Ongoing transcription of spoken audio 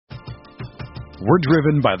We're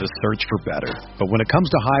driven by the search for better. But when it comes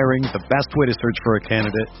to hiring, the best way to search for a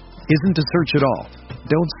candidate isn't to search at all.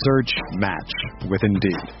 Don't search, match with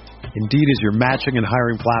Indeed. Indeed is your matching and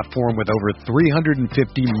hiring platform with over 350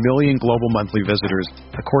 million global monthly visitors,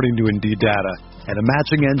 according to Indeed data, and a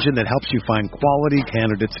matching engine that helps you find quality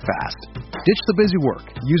candidates fast. Ditch the busy work.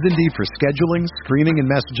 Use Indeed for scheduling, screening, and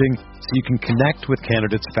messaging so you can connect with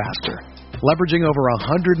candidates faster. Leveraging over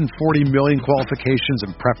 140 million qualifications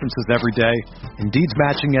and preferences every day, Indeed's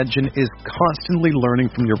matching engine is constantly learning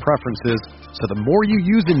from your preferences, so the more you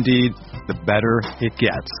use Indeed, the better it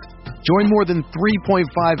gets. Join more than 3.5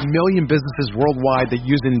 million businesses worldwide that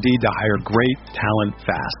use Indeed to hire great talent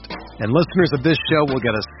fast. And listeners of this show will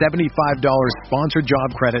get a $75 sponsored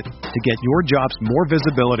job credit to get your jobs more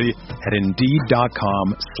visibility at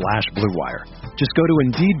Indeed.com/Blue Wire. Just go to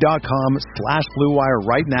Indeed.com/Blue Wire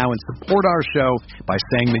right now and support our show by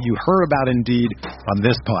saying that you heard about Indeed on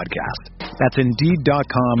this podcast. That's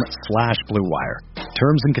Indeed.com/Blue Wire.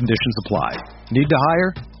 Terms and conditions apply. Need to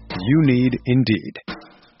hire? You need Indeed.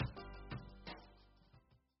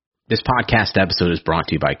 This podcast episode is brought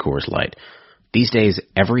to you by Coors Light. These days,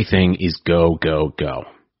 everything is go, go, go.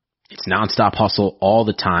 It's nonstop hustle all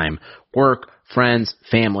the time. Work, friends,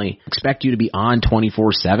 family expect you to be on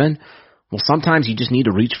 24/7. Well, sometimes you just need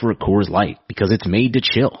to reach for a Coors Light because it's made to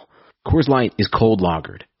chill. Coors Light is cold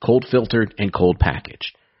lagered, cold filtered, and cold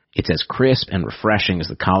packaged. It's as crisp and refreshing as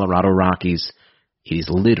the Colorado Rockies. It is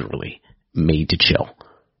literally made to chill.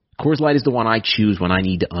 Coors Light is the one I choose when I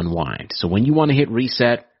need to unwind. So when you want to hit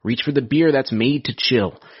reset, reach for the beer that's made to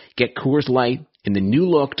chill. Get Coors Light in the new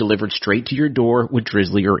look delivered straight to your door with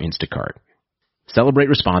Drizzly or Instacart. Celebrate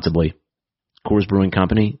responsibly. Coors Brewing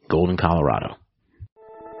Company, Golden, Colorado.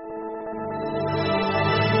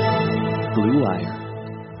 Blue Wire.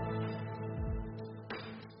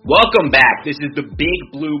 Welcome back. This is the Big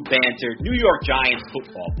Blue Banter New York Giants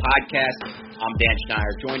football podcast. I'm Dan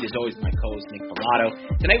Schneider, joined as always by my co-host Nick Filato.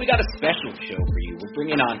 Tonight we got a special show for you. We're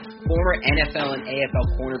bringing on former NFL and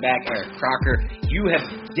AFL cornerback Eric Crocker. You have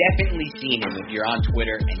definitely seen him if you're on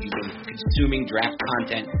Twitter and you've been consuming draft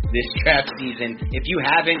content this draft season. If you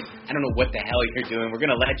haven't, I don't know what the hell you're doing. We're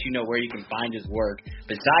going to let you know where you can find his work.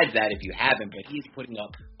 Besides that, if you haven't, but he's putting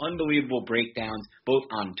up unbelievable breakdowns both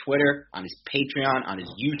on Twitter, on his Patreon, on his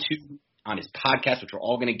YouTube, on his podcast, which we're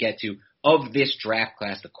all going to get to, of this draft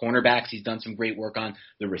class. The cornerbacks he's done some great work on.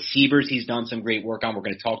 The receivers he's done some great work on. We're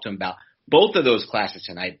going to talk to him about both of those classes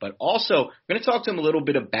tonight, but also we're going to talk to him a little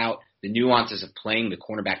bit about the nuances of playing the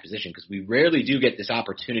cornerback position because we rarely do get this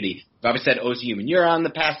opportunity. We've always said OCU Manura in the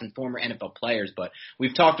past and former NFL players, but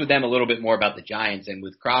we've talked with them a little bit more about the Giants, and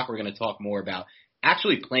with Croc we're going to talk more about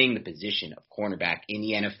actually playing the position of cornerback in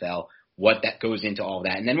the NFL, what that goes into all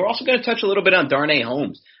that. And then we're also going to touch a little bit on Darnay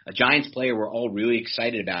Holmes, a Giants player we're all really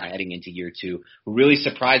excited about heading into year two, who really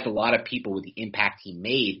surprised a lot of people with the impact he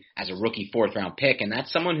made as a rookie fourth-round pick. And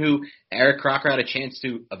that's someone who Eric Crocker had a chance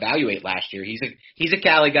to evaluate last year. He's a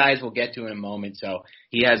Cali guy, as we'll get to in a moment, so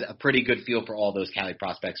he has a pretty good feel for all those Cali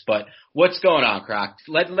prospects. But what's going on, Croc?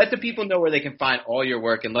 Let the people know where they can find all your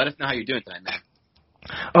work, and let us know how you're doing tonight, man.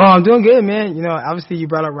 Oh, I'm doing good, man. You know, obviously you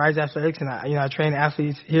brought up Rise Athletics, and I train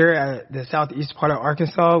athletes here at the southeast part of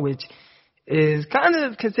Arkansas, which is kind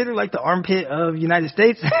of considered like the armpit of United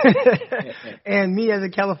States. And me as a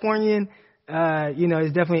Californian,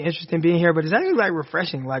 it's definitely interesting being here, but it's actually like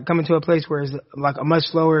refreshing, like coming to a place where it's like a much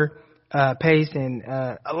slower pace and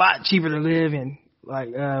a lot cheaper to live and like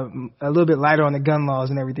a little bit lighter on the gun laws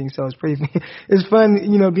and everything. So it's fun,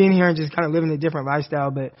 being here and just kind of living a different lifestyle.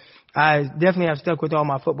 But I definitely have stuck with all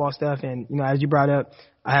my football stuff. And, as you brought up,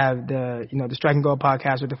 I have the Strike and Go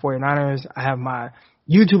podcast with the 49ers. I have my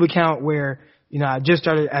YouTube account where, I just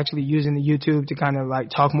started actually using the YouTube to kind of like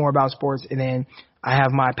talk more about sports. And then I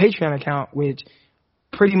have my Patreon account, which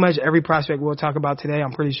pretty much every prospect we'll talk about today,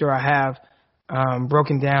 I'm pretty sure I have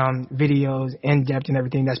broken down videos in depth and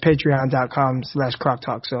everything. That's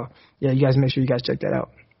patreon.com/CrocTalk. So yeah, you guys make sure you guys check that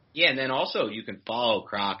out. Yeah. And then also you can follow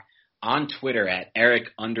Croc on Twitter at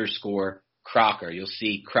Eric_Crocker. You'll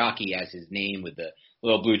see Crocky as his name with the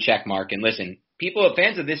little blue check mark. And listen,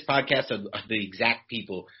 fans of this podcast are the exact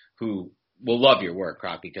people who will love your work,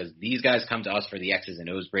 Croc, because these guys come to us for the X's and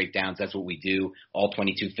O's breakdowns. That's what we do, all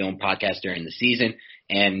 22 film podcasts during the season.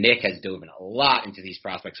 And Nick has dove in a lot into these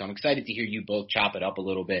prospects. So I'm excited to hear you both chop it up a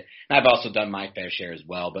little bit. And I've also done my fair share as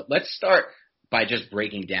well. But let's start by just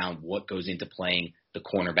breaking down what goes into playing the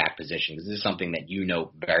cornerback position, because this is something that you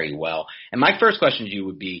know very well. And my first question to you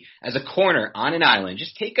would be, as a corner on an island,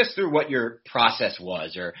 just take us through what your process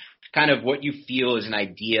was, or kind of what you feel is an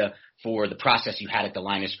idea for the process you had at the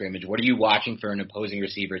line of scrimmage. What are you watching for an opposing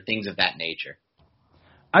receiver, things of that nature?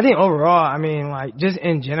 I think overall, I mean, like, just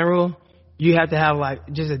in general, you have to have,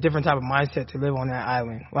 like, just a different type of mindset to live on that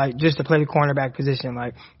island. Like, just to play the cornerback position.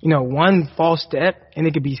 Like, one false step and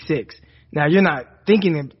it could be 6. Now, you're not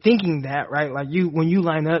thinking that, right? Like, when you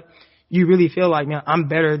line up, you really feel like, man, I'm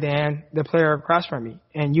better than the player across from me.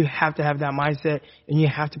 And you have to have that mindset, and you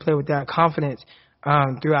have to play with that confidence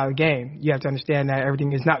throughout the game. You have to understand that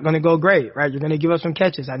everything is not going to go great, right? You're going to give up some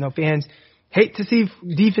catches. I know fans hate to see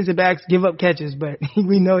defensive backs give up catches, but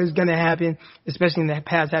we know it's going to happen, especially in that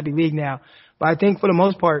pass-happy league now. But I think for the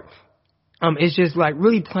most part, it's just like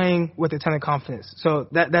really playing with a ton of confidence. So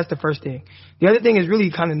that's the first thing. The other thing is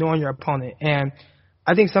really kind of knowing your opponent. And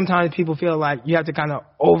I think sometimes people feel like you have to kind of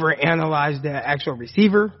overanalyze the actual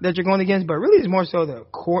receiver that you're going against, but really it's more so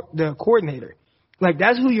the coordinator. Like,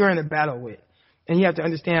 that's who you're in a battle with. And you have to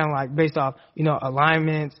understand, like, based off,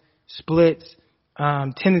 alignments, splits,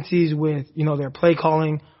 tendencies with, their play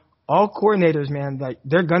calling. All coordinators, man, like,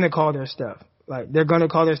 they're going to call their stuff. Like, they're going to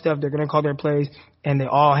call their stuff, they're going to call their plays, and they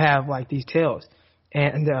all have, like, these tails.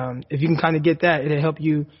 And if you can kind of get that, it'll help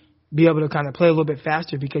you be able to kind of play a little bit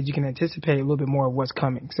faster because you can anticipate a little bit more of what's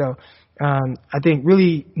coming. So I think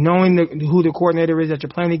really knowing who the coordinator is that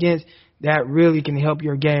you're playing against, that really can help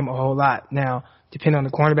your game a whole lot. Now, depending on the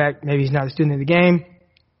cornerback, maybe he's not a student of the game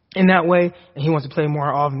in that way, and he wants to play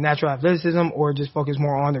more off natural athleticism or just focus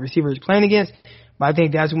more on the receiver he's playing against. But I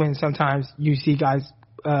think that's when sometimes you see guys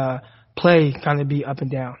play kind of be up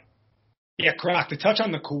and down. Yeah, Croc, to touch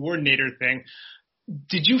on the coordinator thing,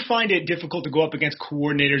 did you find it difficult to go up against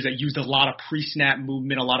coordinators that used a lot of pre-snap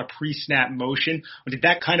movement, a lot of pre-snap motion? Or did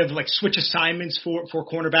that kind of like switch assignments for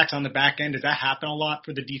cornerbacks on the back end? Does that happen a lot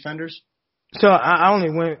for the defenders? So I only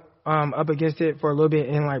went up against it for a little bit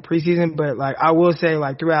in like preseason, but like I will say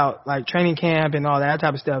like throughout like training camp and all that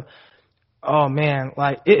type of stuff, oh man,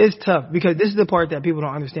 like it is tough because this is the part that people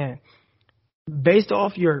don't understand. Based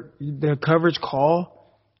off the coverage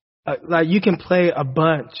call, like you can play a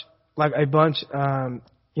bunch, like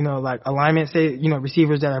alignment, say,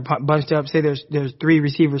 receivers that are bunched up, say there's 3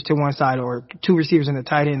 receivers to one side or 2 receivers in the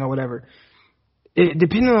tight end or whatever.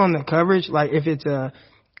 Depending on the coverage, like if it's a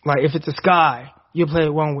sky, you'll play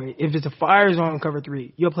it one way. If it's a fire zone cover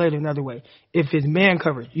 3, you'll play it another way. If it's man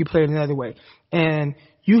coverage, you play it another way. And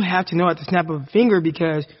you have to know at the snap of a finger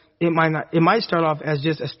because it might start off as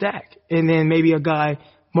just a stack and then maybe a guy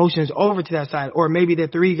motions over to that side, or maybe the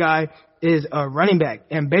 3 guy is a running back.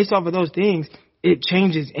 And based off of those things, it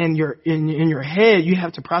changes in your head. You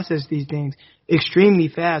have to process these things extremely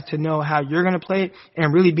fast to know how you're going to play it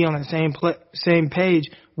and really be on the same page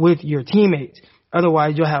with your teammates.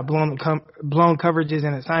 Otherwise, you'll have blown coverages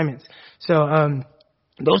and assignments. So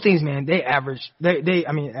those things, man, they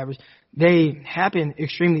happen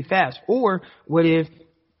extremely fast. Or what if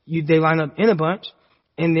they line up in a bunch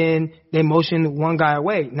and then they motion one guy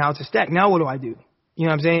away? Now it's a stack. Now what do I do? You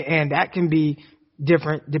know what I'm saying? And that can be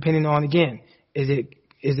different depending on, again, is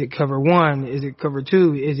it cover 1? Is it cover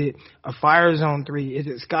 2? Is it a fire zone 3? Is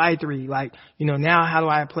it sky 3? Like, now how do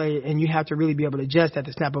I play it? And you have to really be able to adjust at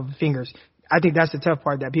the snap of the fingers. I think that's the tough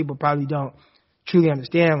part that people probably don't truly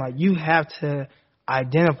understand. Like, you have to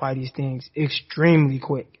identify these things extremely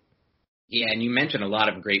quick. Yeah, and you mentioned a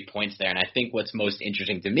lot of great points there, and I think what's most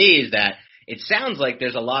interesting to me is that it sounds like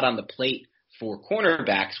there's a lot on the plate for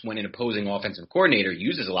cornerbacks when an opposing offensive coordinator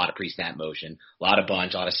uses a lot of pre-snap motion, a lot of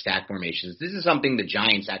bunch, a lot of stack formations. This is something the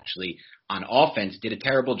Giants actually on offense did a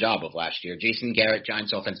terrible job of last year. Jason Garrett,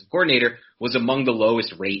 Giants offensive coordinator, was among the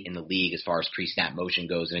lowest rate in the league as far as pre-snap motion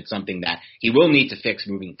goes, and it's something that he will need to fix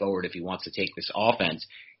moving forward if he wants to take this offense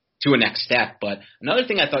to a next step. But another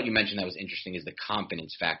thing I thought you mentioned that was interesting is the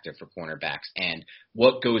confidence factor for cornerbacks and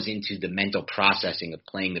what goes into the mental processing of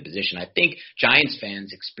playing the position. I think Giants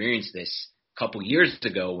fans experienced this a couple years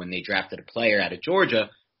ago when they drafted a player out of Georgia,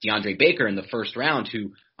 DeAndre Baker, in the first round,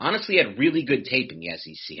 who honestly had really good tape in the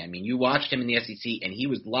SEC. I mean, you watched him in the SEC, and he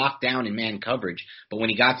was locked down in man coverage. But when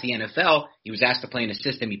he got to the NFL, he was asked to play in a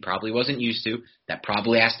system he probably wasn't used to. That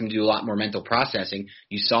probably asked him to do a lot more mental processing.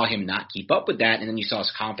 You saw him not keep up with that, and then you saw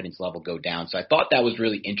his confidence level go down. So I thought that was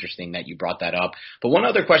really interesting that you brought that up. But one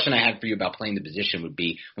other question I had for you about playing the position would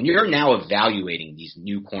be, when you're now evaluating these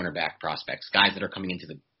new cornerback prospects, guys that are coming into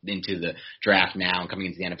the draft now and coming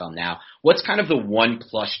into the NFL now, what's kind of the 1+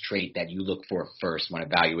 trait that you look for first when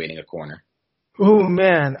evaluating a corner? Oh,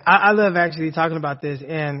 man, I love actually talking about this.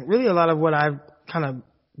 And really a lot of what I've kind of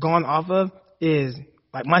gone off of is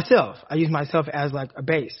like myself. I use myself as like a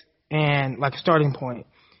base and like a starting point.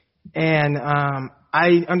 And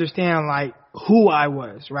I understand like who I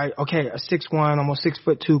was, right? Okay, a 6'1", almost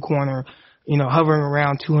 6'2" corner, hovering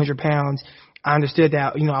around 200 pounds. I understood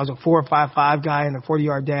that, I was a 4.55 guy in the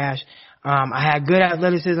 40-yard dash. I had good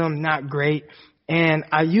athleticism, not great. And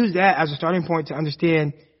I use that as a starting point to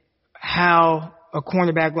understand how a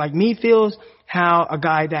cornerback like me feels, how a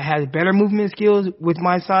guy that has better movement skills with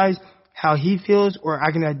my size, how he feels, or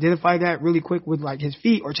I can identify that really quick with like his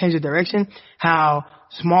feet or change the direction, how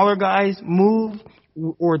smaller guys move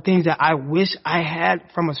or things that I wish I had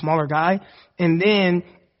from a smaller guy. And then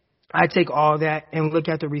I take all that and look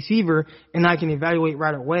at the receiver, and I can evaluate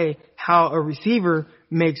right away how a receiver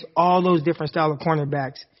makes all those different style of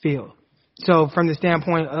cornerbacks feel. So from the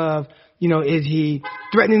standpoint of, is he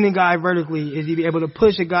threatening the guy vertically? Is he able to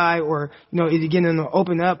push a guy, or, is he getting him to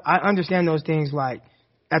open up? I understand those things like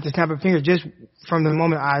at the snap of fingers just from the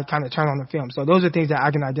moment I kind of turn on the film. So those are things that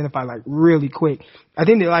I can identify like really quick. I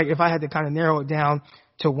think that like if I had to kind of narrow it down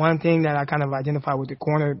to one thing that I kind of identify with the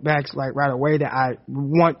cornerbacks like right away that I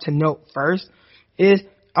want to note first is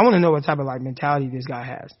I want to know what type of like mentality this guy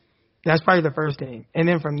has. That's probably the first thing. And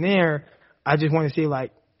then from there, I just want to see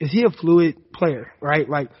like, is he a fluid player, right?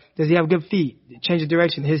 Like, does he have good feet? Change the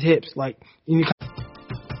direction, his hips, like.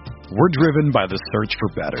 We're driven by the search for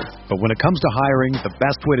better. But when it comes to hiring, the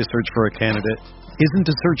best way to search for a candidate isn't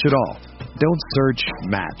to search at all. Don't search,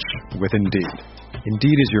 match with Indeed.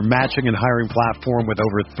 Indeed is your matching and hiring platform with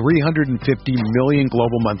over 350 million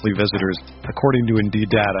global monthly visitors, according to Indeed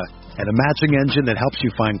data, and a matching engine that helps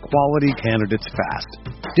you find quality candidates fast.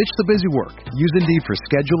 Ditch the busy work. Use Indeed for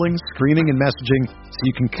scheduling, screening, and messaging so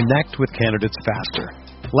you can connect with candidates faster.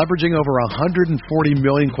 Leveraging over 140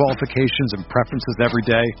 million qualifications and preferences every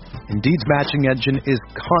day, Indeed's matching engine is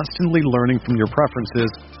constantly learning from your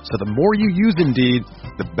preferences, so the more you use Indeed,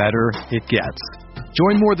 the better it gets.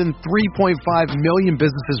 Join more than 3.5 million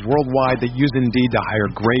businesses worldwide that use Indeed to hire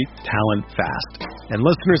great talent fast. And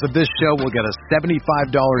listeners of this show will get a $75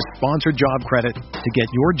 sponsored job credit to get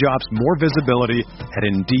your jobs more visibility at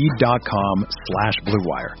Indeed.com/Blue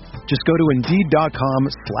Wire. Just go to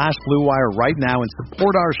Indeed.com/Blue Wire right now and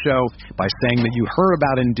support our show by saying that you heard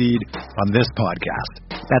about Indeed on this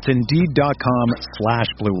podcast. That's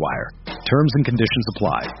Indeed.com/Blue Wire. Terms and conditions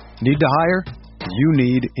apply. Need to hire? You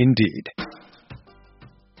need Indeed.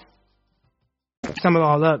 Sum it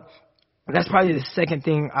all up, that's probably the second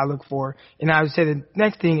thing I look for. And I would say the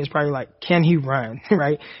next thing is probably like, can he run,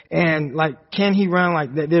 right? And like, can he run?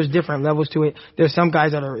 Like, there's different levels to it. There's some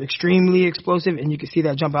guys that are extremely explosive, and you can see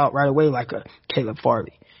that jump out right away, like a Caleb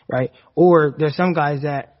Farley, right? Or there's some guys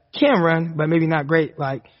that can run, but maybe not great,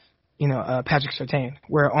 like, Patrick Surtain,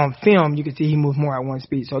 where on film you can see he moves more at one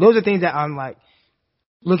speed. So those are things that I'm like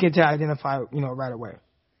looking to identify, right away.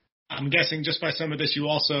 I'm guessing just by some of this, you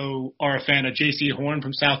also are a fan of J.C. Horn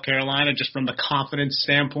from South Carolina, just from the confidence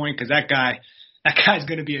standpoint, because that guy's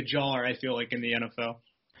going to be a jawer, I feel like, in the NFL.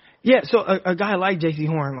 Yeah, so a guy like J.C.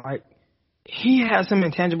 Horn, like, he has some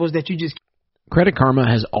intangibles that you just. Credit Karma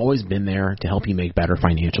has always been there to help you make better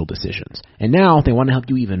financial decisions. And now they want to help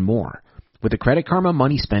you even more. With the Credit Karma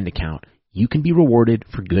Money Spend account, you can be rewarded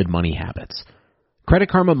for good money habits. Credit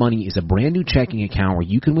Karma Money is a brand new checking account where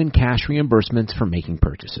you can win cash reimbursements for making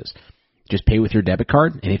purchases. Just pay with your debit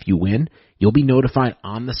card, and if you win, you'll be notified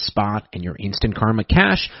on the spot, and your Instant Karma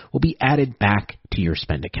cash will be added back to your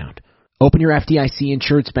spend account. Open your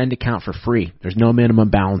FDIC-insured spend account for free. There's no minimum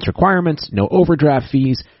balance requirements, no overdraft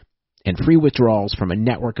fees, and free withdrawals from a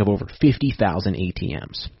network of over 50,000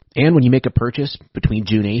 ATMs. And when you make a purchase between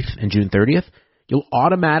June 8th and June 30th, you'll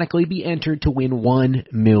automatically be entered to win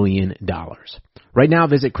 $1 million. Right now,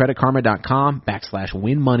 visit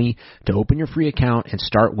creditkarma.com/winmoney to open your free account and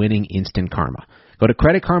start winning instant karma. Go to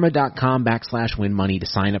creditkarma.com/winmoney to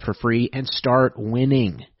sign up for free and start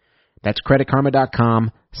winning. That's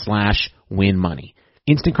creditkarma.com/winmoney.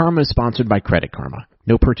 Instant Karma is sponsored by Credit Karma.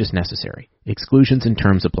 No purchase necessary. Exclusions and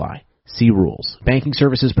terms apply. See rules. Banking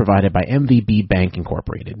services provided by MVB Bank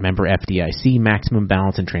Incorporated. Member FDIC. Maximum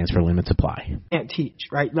balance and transfer limits apply. Can't teach,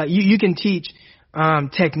 right? Like you can teach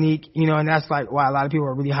technique, and that's like why a lot of people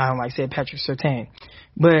are really high on, like, say, Patrick Surtain.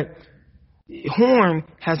 But Horn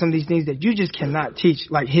has some of these things that you just cannot teach,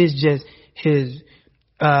 like his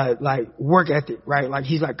like work ethic, right? Like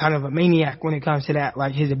he's like kind of a maniac when it comes to that,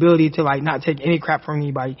 like his ability to like not take any crap from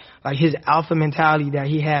anybody, like his alpha mentality that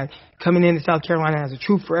he had coming into South Carolina as a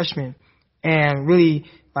true freshman and really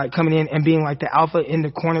like coming in and being like the alpha in the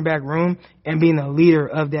cornerback room and being the leader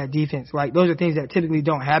of that defense. Like those are things that typically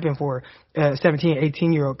don't happen for a 17,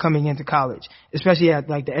 18-year-old coming into college, especially at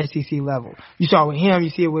like the SEC level. You saw with him,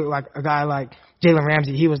 you see it with like a guy like Jalen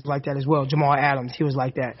Ramsey. He was like that as well. Jamal Adams, he was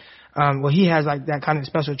like that. Well, he has like that kind of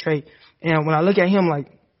special trait. And when I look at him, like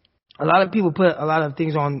a lot of people put a lot of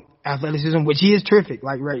things on athleticism, which he is terrific.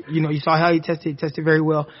 Like, right, you saw how he tested very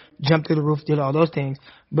well, jumped through the roof, did all those things.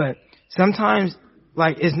 But sometimes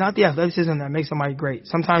like, it's not the athleticism that makes somebody great.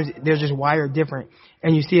 Sometimes they're just wired different.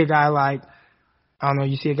 And you see a guy like,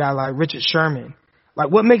 you see a guy like Richard Sherman. Like,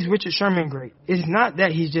 what makes Richard Sherman great? It's not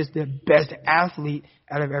that he's just the best athlete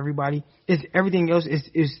out of everybody. It's everything else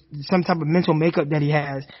is some type of mental makeup that he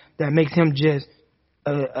has that makes him just,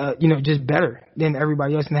 just better than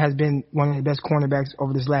everybody else and has been one of the best cornerbacks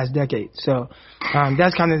over this last decade. So,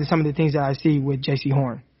 that's kind of some of the things that I see with J.C.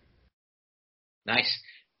 Horn. Nice.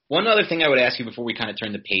 One other thing I would ask you before we kind of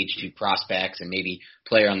turn the page to prospects and maybe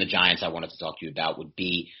player on the Giants I wanted to talk to you about would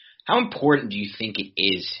be, how important do you think it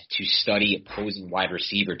is to study opposing wide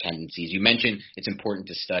receiver tendencies? You mentioned it's important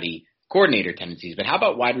to study coordinator tendencies, but how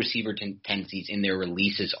about wide receiver tendencies in their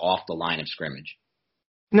releases off the line of scrimmage?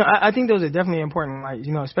 No, I think those are definitely important. Like,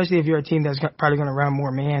 especially if you're a team that's probably going to run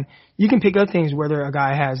more man, you can pick up things whether a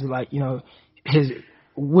guy has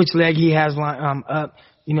which leg he has up.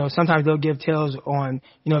 Sometimes they'll give tails on,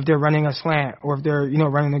 if they're running a slant or if they're,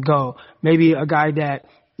 running a go. Maybe a guy that,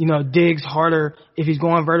 digs harder if he's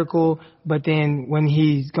going vertical, but then when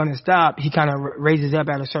he's going to stop, he kind of raises up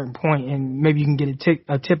at a certain point, and maybe you can get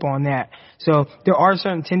a tip on that. So there are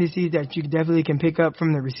certain tendencies that you definitely can pick up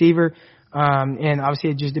from the receiver. And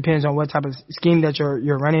obviously it just depends on what type of scheme that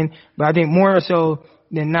you're running. But I think more so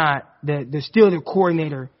than not, the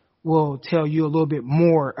coordinator will tell you a little bit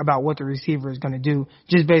more about what the receiver is going to do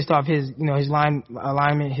just based off his line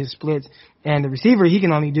alignment, his splits. And the receiver, he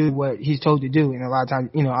can only do what he's told to do. And a lot of times,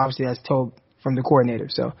 obviously that's told from the coordinator.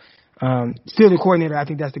 So, still the coordinator, I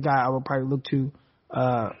think that's the guy I would probably look to,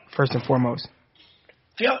 first and foremost.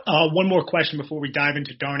 Yeah, one more question before we dive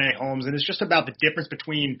into Darnay Holmes, and it's just about the difference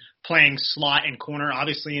between playing slot and corner.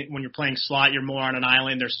 Obviously, when you're playing slot, you're more on an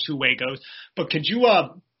island. There's two-way goes. But could you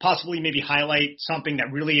possibly maybe highlight something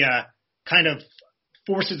that really kind of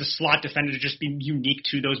forces the slot defender to just be unique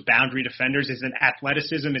to those boundary defenders? Is it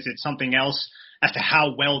athleticism? Is it something else as to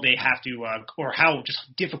how well they have to or how just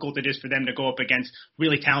difficult it is for them to go up against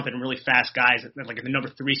really talented and really fast guys, like in the number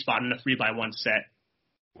 3 spot in a 3-by-1 set?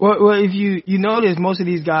 Well, if you notice, most of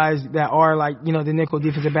these guys that are like, the nickel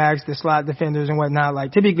defensive backs, the slot defenders and whatnot,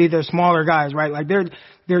 like typically they're smaller guys, right? Like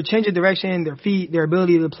their change of direction, their feet, their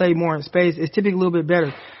ability to play more in space is typically a little bit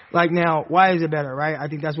better. Like now, why is it better, right? I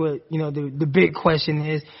think that's what, the big question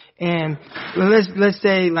is. And let's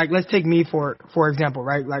say, like, let's take me for example,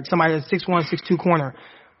 right? Like somebody that's 6'1", 6'2" corner.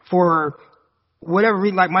 For whatever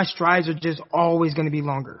reason, like my strides are just always going to be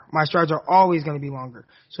longer. My strides are always going to be longer.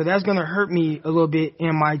 So that's going to hurt me a little bit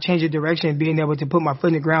in my change of direction, being able to put my foot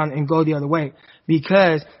in the ground and go the other way.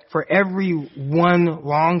 Because for every one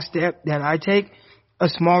long step that I take, a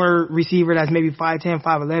smaller receiver that's maybe 5'10",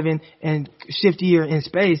 5'11", and shiftier in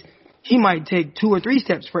space, he might take 2 or 3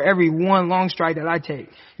 steps for every one long stride that I take.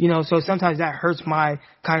 So sometimes that hurts my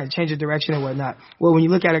kind of change of direction and whatnot. Well, when you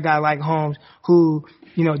look at a guy like Holmes who,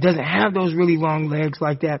 doesn't have those really long legs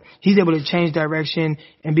like that, he's able to change direction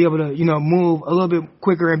and be able to, move a little bit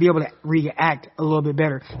quicker and be able to react a little bit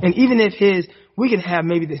better. And even if we could have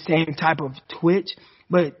maybe the same type of twitch,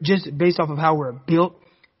 but just based off of how we're built,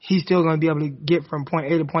 he's still going to be able to get from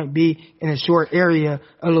point A to point B in a short area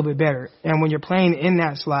a little bit better. And when you're playing in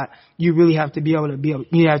that slot, you really have to be able to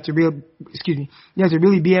you have to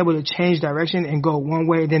really be able to change direction and go one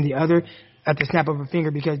way then the other at the snap of a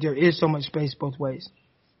finger, because there is so much space both ways.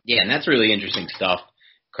 Yeah, and that's really interesting stuff,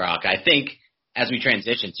 Croc. I think as we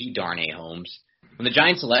transition to Darnay Holmes, when the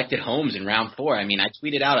Giants selected Holmes in round 4, I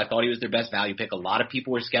tweeted out I thought he was their best value pick. A lot of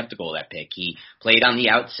people were skeptical of that pick. He played on the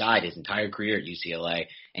outside his entire career at UCLA,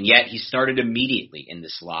 and yet he started immediately in the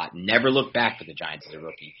slot, never looked back for the Giants as a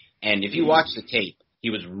rookie. And if you watch the tape, he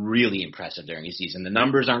was really impressive during his season. The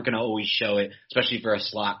numbers aren't going to always show it, especially for a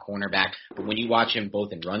slot cornerback. But when you watch him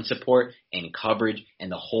both in run support and coverage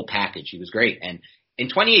and the whole package, he was great. And in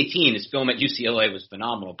 2018, his film at UCLA was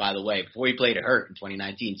phenomenal, by the way, before he played hurt in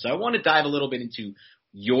 2019. So I want to dive a little bit into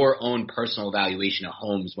your own personal evaluation of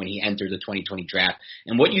Holmes when he entered the 2020 draft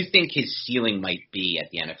and what you think his ceiling might be at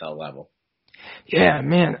the NFL level. Yeah,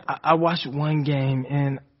 man, I watched one game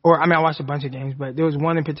I watched a bunch of games, but there was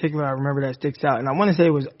one in particular I remember that sticks out, and I want to say it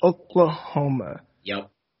was Oklahoma. Yep.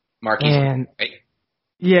 Marquise. And right?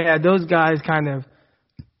 Yeah, those guys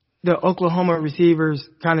the Oklahoma receivers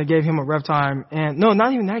kind of gave him a rough time. And no,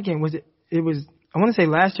 not even that game. It was, I want to say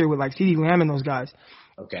last year with like CeeDee Lamb and those guys.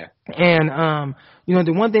 Okay. And,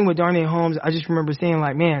 the one thing with Darnay Holmes, I just remember saying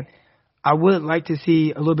like, man, I would like to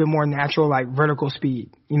see a little bit more natural, like vertical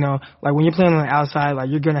speed. Like when you're playing on the outside,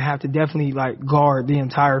 like you're going to have to definitely like guard the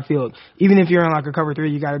entire field. Even if you're in like a cover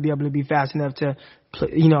 3, you got to be able to be fast enough to play.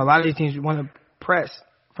 A lot of these teams want to press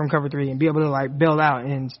from cover 3 and be able to like bail out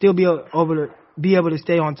and still be able be able to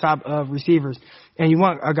stay on top of receivers. And you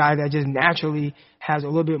want a guy that just naturally has a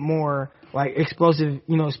little bit more like explosive,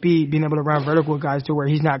 speed, being able to run vertical guys to where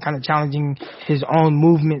he's not kind of challenging his own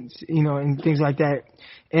movements, and things like that.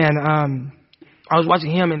 And I was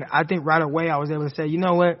watching him, and I think right away I was able to say, you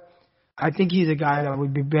know what? I think he's a guy that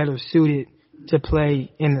would be better suited to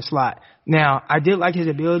play in the slot. Now, I did like his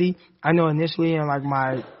ability. I know initially in like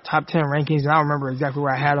my top 10 rankings, and I don't remember exactly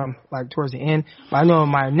where I had him like towards the end, but I know in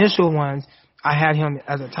my initial ones, I had him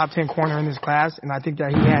as a top 10 corner in this class, and I think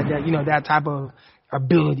that he had that, that type of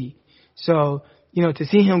ability. So, to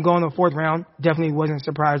see him go in the 4th round definitely wasn't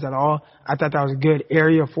surprised at all. I thought that was a good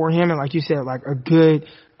area for him, and like you said, like a good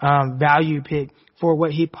value pick for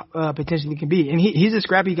what he potentially can be. And he's a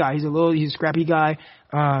scrappy guy. He's a scrappy guy.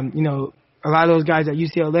 A lot of those guys at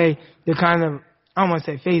UCLA, they're kind of, I don't want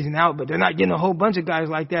to say phasing out, but they're not getting a whole bunch of guys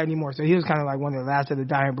like that anymore. So he was kind of like one of the last of the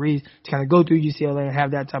dying breeds to kind of go through UCLA and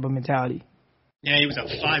have that type of mentality. Yeah, he was a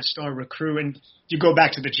 5-star recruit. And if you go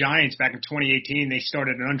back to the Giants back in 2018, they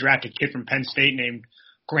started an undrafted kid from Penn State named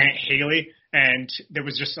Grant Haley. And there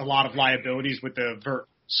was just a lot of liabilities with the vert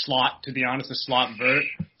slot, to be honest, the slot vert.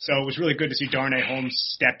 So it was really good to see Darnay Holmes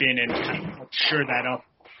step in and kind of shore that up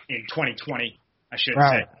in 2020, I should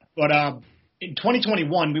say. But in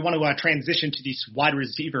 2021, we want to transition to this wide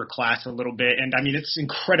receiver class a little bit. And, I mean, it's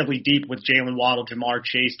incredibly deep with Jalen Waddle, Jamar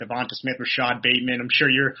Chase, Devonta Smith, Rashad Bateman. I'm sure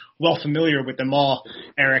you're well familiar with them all,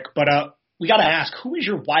 Eric. But we got to ask, who is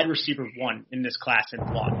your wide receiver 1 in this class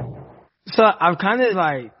and why? So I've kind of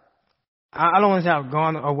like, I don't want to say I've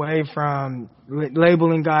gone away from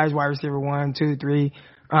labeling guys wide receiver 1, 2, 3.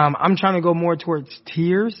 I'm trying to go more towards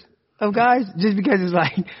tiers of guys, just because it's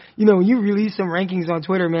like, when you release some rankings on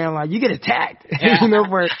Twitter, man, like you get attacked,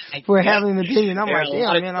 for having an opinion. I'm like,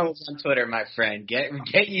 damn, man, I'm on Twitter, my friend. Get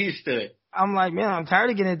used to it. I'm like, man, I'm tired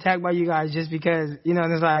of getting attacked by you guys just because, and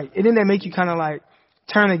it's like, and then they make you kind of like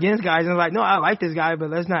turn against guys and it's like, no, I like this guy, but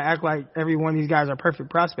let's not act like every one of these guys are perfect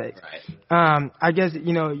prospects. Right. I guess,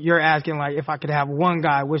 you're asking like if I could have one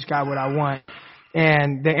guy, which guy would I want?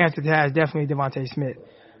 And the answer to that is definitely Devonta Smith.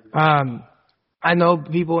 I know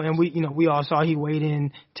people, and we all saw he weighed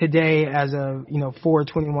in today as of,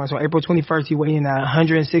 4/21. So April 21st, he weighed in at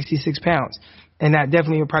 166 pounds. And that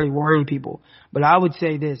definitely would probably worry people. But I would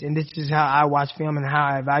say this, and this is how I watch film and how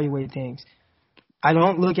I evaluate things. I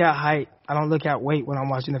don't look at height. I don't look at weight when I'm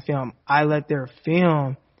watching the film. I let their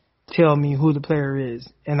film tell me who the player is.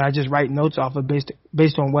 And I just write notes off of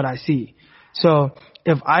based on what I see. So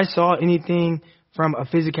if I saw anything from a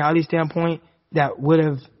physicality standpoint that would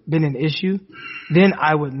have been an issue, then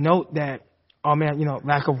I would note that, oh man,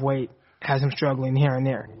 lack of weight has him struggling here and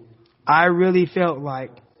there. I really felt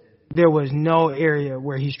like there was no area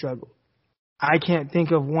where he struggled. I can't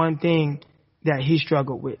think of one thing that he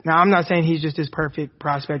struggled with. Now, I'm not saying he's just this perfect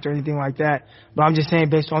prospect or anything like that, but I'm just saying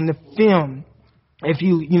based on the film, if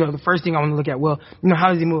the first thing I want to look at, well, how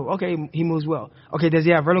does he move? Okay, he moves well. Okay, does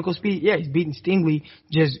he have vertical speed? Yeah, he's beating Stingley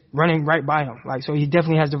just running right by him. Like, so he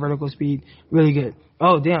definitely has the vertical speed really good.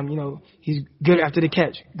 Oh, damn, he's good after the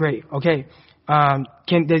catch. Great. Okay.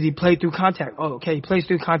 Does he play through contact? Oh, okay, he plays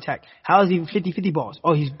through contact. How is he 50-50 balls?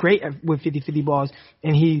 Oh, he's great with 50-50 balls,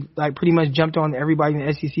 and he like pretty much jumped on everybody in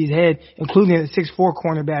the SEC's head, including the 6'4"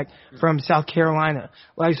 cornerback from South Carolina.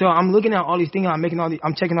 Like, so I'm looking at all these things,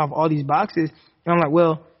 I'm checking off all these boxes, and I'm like,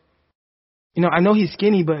 well, I know he's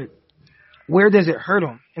skinny, but where does it hurt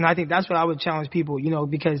him? And I think that's what I would challenge people,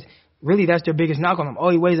 because really that's their biggest knock on him. Oh,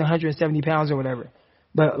 he weighs 170 pounds or whatever.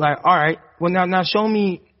 But like, all right, well now show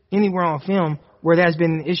me anywhere on film where that's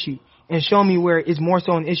been an issue, and show me where it's more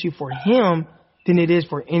so an issue for him than it is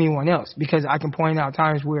for anyone else. Because I can point out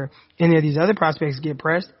times where any of these other prospects get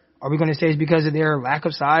pressed. Are we going to say it's because of their lack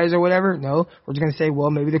of size or whatever? No. We're just going to say, well,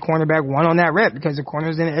 maybe the cornerback won on that rep because the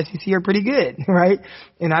corners in the SEC are pretty good, right?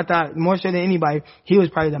 And I thought more so than anybody, he was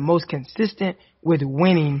probably the most consistent with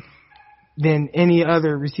winning than any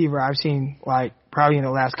other receiver I've seen, like probably in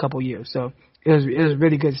the last couple years. So it was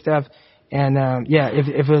really good stuff. And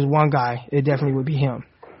if it was one guy, it definitely would be him.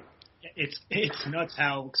 It's nuts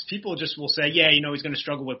how people just will say, yeah, he's going to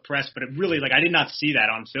struggle with press, but it really, I did not see that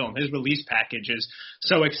on film. His release package is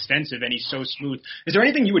so extensive and he's so smooth. Is there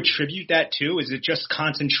anything you attribute that to? Is it just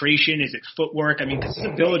concentration? Is it footwork? I mean, because his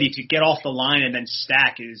ability to get off the line and then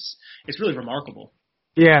stack it's really remarkable.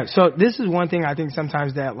 Yeah, so this is one thing I think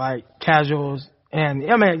sometimes that casuals and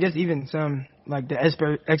I guess even some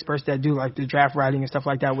the experts that do the draft writing and stuff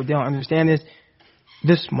like that, what they don't understand is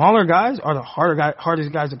the smaller guys are the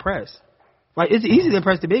hardest guys to press. It's easy to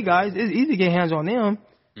press the big guys. It's easy to get hands on them.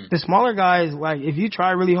 The smaller guys, if you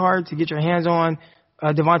try really hard to get your hands on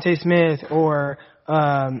Devonta Smith or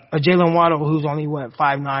a Jalen Waddle who's only 5'9",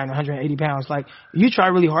 180 pounds. Like, you try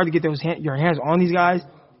really hard to get your hands on these guys,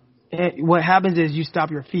 and what happens is you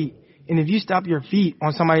stop your feet. And if you stop your feet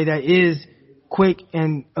on somebody that is quick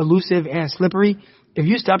and elusive and slippery, if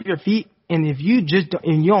you stop your feet and if you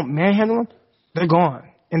you don't manhandle them, they're gone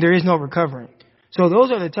and there is no recovering. So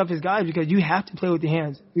those are the toughest guys because you have to play with your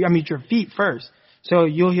hands. Your feet first. So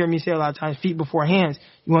you'll hear me say a lot of times, feet before hands.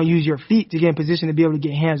 You want to use your feet to get in position to be able to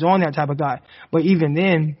get hands on that type of guy. But even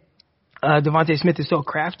then, Devontae Smith is so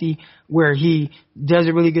crafty where he does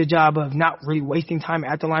a really good job of not really wasting time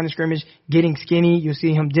at the line of scrimmage, getting skinny. You'll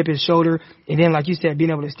see him dip his shoulder. And then, like you said,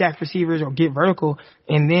 being able to stack receivers or get vertical.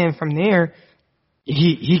 And then from there,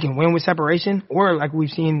 he can win with separation, or like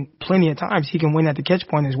we've seen plenty of times, he can win at the catch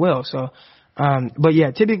point as well. So, but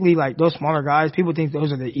yeah, typically like those smaller guys, people think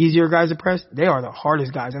those are the easier guys to press. They are the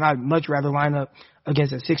hardest guys. And I'd much rather line up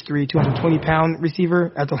against a 6'3", 220-pound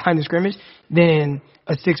receiver at the line of scrimmage than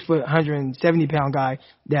a 6 foot, 170-pound guy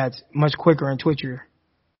that's much quicker and twitchier.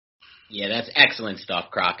 Yeah, that's excellent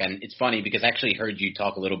stuff, Croc. And it's funny because I actually heard you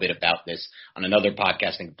talk a little bit about this on another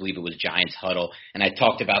podcast. I believe it was Giants Huddle. And I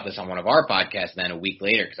talked about this on one of our podcasts then a week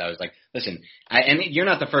later because I was like, listen, and you're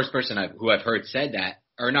not the first person who I've heard said that.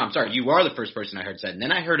 Or no, I'm sorry, you are the first person I heard said. And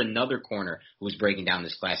then I heard another corner who was breaking down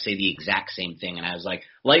this class say the exact same thing. And I was like,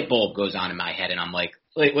 light bulb goes on in my head. And I'm like,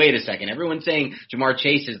 wait a second. Everyone's saying Jamar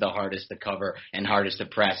Chase is the hardest to cover and hardest to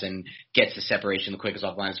press and gets the separation the quickest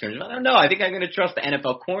off the line of scrimmage. I don't know. I think I'm going to trust the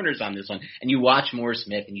NFL corners on this one. And you watch Morris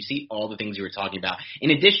Smith and you see all the things you were talking about.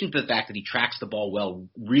 In addition to the fact that he tracks the ball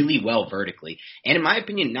really well vertically. And in my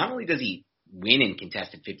opinion, not only does he win in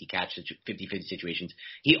contested 50-50 situations,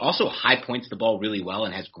 he also high points the ball really well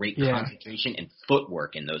and has great concentration and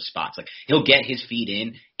footwork in those spots. Like, he'll get his feet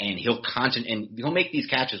in and he'll make these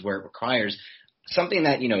catches where it requires something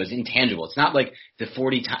that, is intangible. It's not like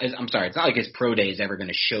it's not like his pro day is ever going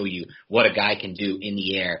to show you what a guy can do in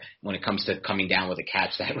the air when it comes to coming down with a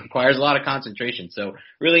catch that requires a lot of concentration. So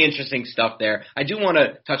really interesting stuff there. I do want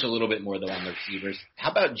to touch a little bit more, though, on the receivers.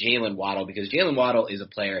 How about Jalen Waddle? Because Jalen Waddle is a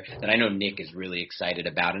player that I know Nick is really excited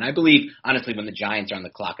about. And I believe, honestly, when the Giants are on the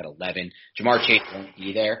clock at 11, Jamar Chase won't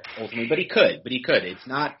be there ultimately, but he could. It's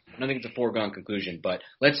not, I don't think it's a foregone conclusion, but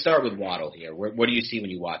let's start with Waddle here. What do you see when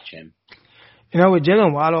you watch him? With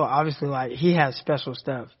Jalen Waddle, obviously, like, he has special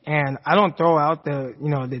stuff. And I don't throw out the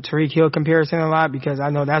Tyreek Hill comparison a lot because I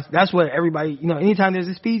know that's what everybody, anytime there's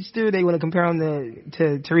a speedster, they want to compare him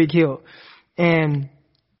to Tyreek Hill. And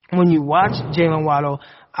when you watch Jalen Waddle,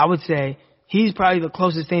 I would say he's probably the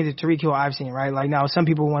closest thing to Tyreek Hill I've seen, right? Like, now some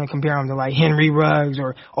people want to compare him to, like, Henry Ruggs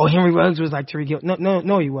or, Henry Ruggs was like Tyreek Hill.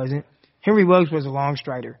 No, he wasn't. Henry Ruggs was a long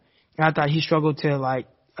strider. And I thought he struggled to, like,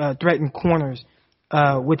 threaten corners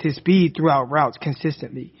with his speed throughout routes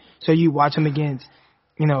consistently. So you watch him against,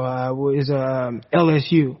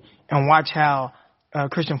 LSU and watch how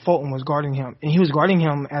Christian Fulton was guarding him. And he was guarding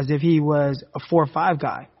him as if he was a 4-5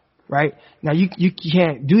 guy, right? Now, you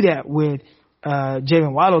can't do that with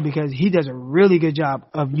Jalen Waddle because he does a really good job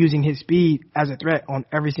of using his speed as a threat on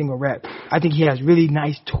every single rep. I think he has really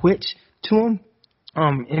nice twitch to him.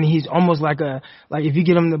 And he's almost like if you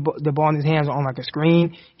get him the ball in his hands on like a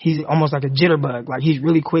screen, he's almost like a jitterbug. Like, he's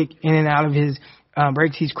really quick in and out of his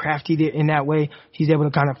breaks. He's crafty in that way. He's able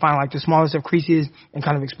to kind of find like the smallest of creases and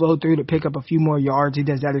kind of explode through to pick up a few more yards. He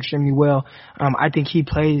does that extremely well. I think he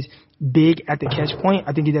plays big at the catch point.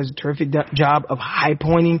 I think he does a terrific job of high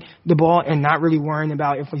pointing the ball and not really worrying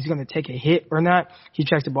about if he's going to take a hit or not. He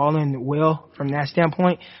tracks the ball in well from that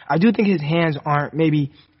standpoint. I do think his hands aren't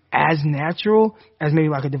maybe as natural as maybe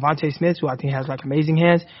like a Devontae Smith, who I think has like amazing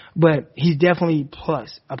hands, but he's definitely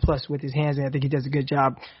a plus with his hands, and I think he does a good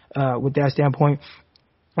job with that standpoint.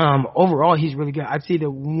 Overall, he's really good. I'd see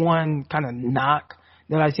the one kind of knock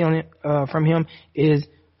that I see on it from him is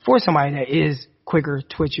for somebody that is quicker,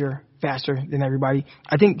 twitchier, faster than everybody.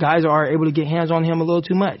 I think guys are able to get hands on him a little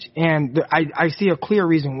too much, and I see a clear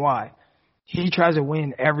reason why. He tries to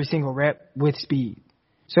win every single rep with speed.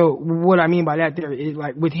 So what I mean by that there is,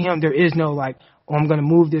 like, with him, there is no like, I'm going to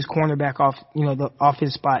move this cornerback off, off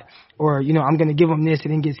his spot, or, I'm going to give him this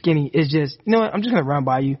and then get skinny. It's just, I'm just going to run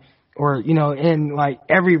by you, or, and like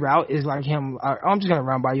every route is like him. I'm just going to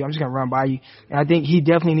run by you. And I think he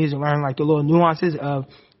definitely needs to learn like the little nuances of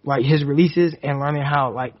like his releases and learning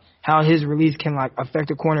how his release can like affect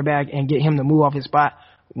the cornerback and get him to move off his spot.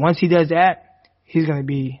 Once he does that, he's going to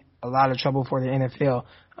be a lot of trouble for the NFL.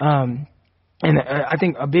 And I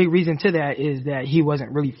think a big reason to that is that he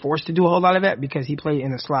wasn't really forced to do a whole lot of that because he played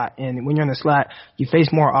in the slot. And when you're in the slot, you face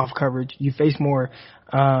more off coverage. You face more,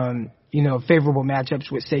 favorable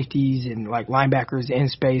matchups with safeties and like linebackers in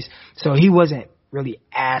space. So he wasn't really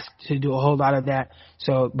asked to do a whole lot of that.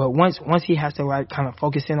 So, but once he has to like kind of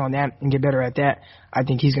focus in on that and get better at that, I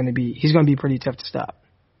think he's going to be pretty tough to stop.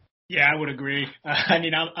 Yeah, I would agree. I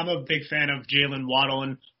mean, I'm a big fan of Jalen Waddle,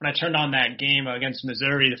 and when I turned on that game against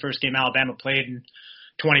Missouri, the first game Alabama played in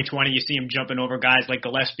 2020, you see him jumping over guys like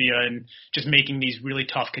Gillespie and just making these really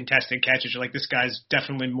tough contested catches. You're like, this guy's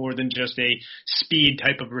definitely more than just a speed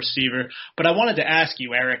type of receiver. But I wanted to ask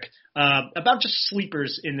you, Eric, about just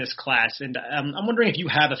sleepers in this class. And I'm wondering if you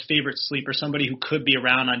have a favorite sleeper, somebody who could be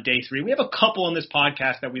around on day 3. We have a couple on this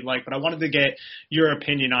podcast that we like, but I wanted to get your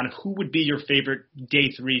opinion on who would be your favorite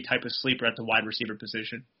day 3 type of sleeper at the wide receiver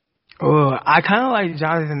position. Oh, I kind of like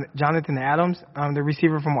Jonathan Adams, the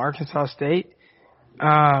receiver from Arkansas State.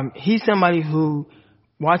 He's somebody who,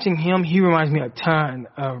 watching him, he reminds me a ton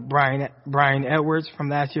of Brian Edwards from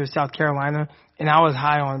last year, South Carolina, and I was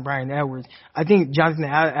high on Brian Edwards. I think Jonathan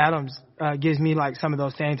Adams gives me like some of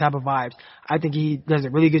those same type of vibes. I think he does a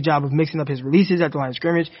really good job of mixing up his releases at the line of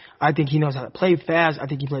scrimmage. I think he knows how to play fast. I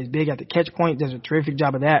think he plays big at the catch point, does a terrific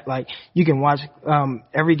job of that. Like, you can watch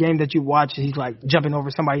every game that you watch, he's like jumping over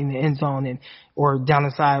somebody in the end zone or down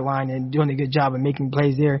the sideline and doing a good job of making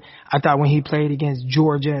plays there. I thought when he played against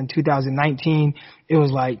Georgia in 2019, it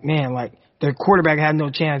was like, man, like, the quarterback had no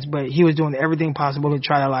chance, but he was doing everything possible to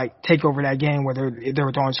try to like take over that game, whether they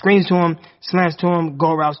were throwing screens to him, slants to him,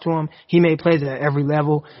 go routes to him. He made plays at every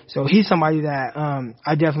level. So he's somebody that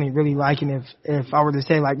I definitely really like. And if I were to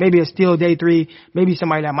say like maybe a steal day 3, maybe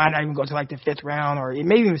somebody that might not even go to like the 5th round or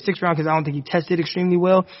maybe even the 6th round, because I don't think he tested extremely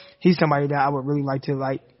well. He's somebody that I would really like to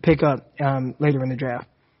like pick up later in the draft.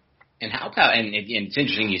 And how about, and it's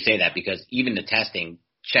interesting you say that, because even the testing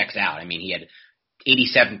checks out. I mean, he had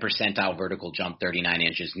 87 percentile vertical jump, 39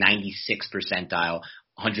 inches, 96 percentile,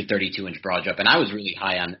 132-inch broad jump. And I was really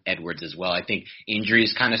high on Edwards as well. I think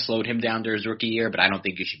injuries kind of slowed him down during his rookie year, but I don't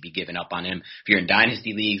think you should be giving up on him if you're in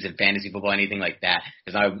dynasty leagues and fantasy football, anything like that,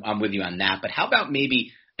 because I'm with you on that. But how about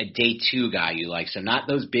maybe a day 2 guy you like? So not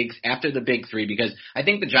those big, after the big 3, because I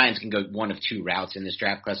think the Giants can go one of 2 routes in this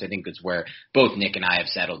draft class. I think it's where both Nick and I have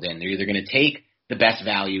settled in. They're either going to take the best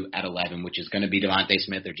value at 11, which is going to be Devontae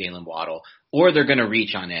Smith or Jalen Waddle, or they're going to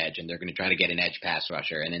reach on edge and they're going to try to get an edge pass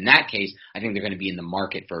rusher. And in that case, I think they're going to be in the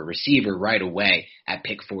market for a receiver right away at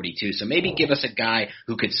pick 42. So maybe give us a guy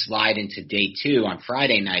who could slide into day 2 on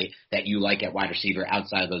Friday night that you like at wide receiver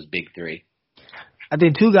outside of those big 3. I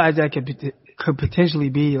think 2 guys that could potentially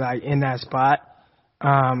be like in that spot,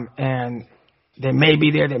 and they may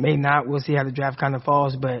be there, they may not. We'll see how the draft kind of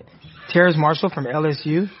falls. But Terrace Marshall from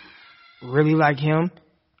LSU, really like him.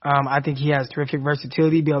 I think he has terrific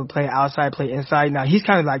versatility, be able to play outside, play inside. Now, he's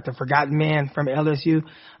kind of like the forgotten man from LSU,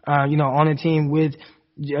 on the team with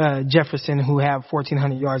Jefferson, who had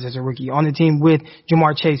 1,400 yards as a rookie, on the team with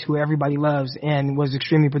Jamar Chase, who everybody loves and was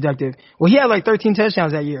extremely productive. Well, he had like 13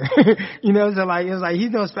 touchdowns that year, so like, it was like,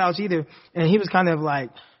 he's no slouch either. And he was kind of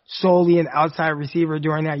like solely an outside receiver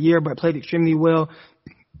during that year, but played extremely well.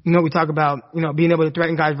 We talk about, being able to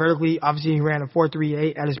threaten guys vertically. Obviously, he ran a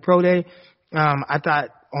 4.38 at his pro day. I thought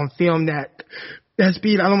on film that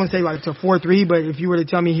speed, I don't want to say like to 4.3, but if you were to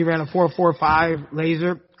tell me he ran a 4.45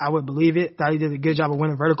 laser, I would believe it. Thought he did a good job of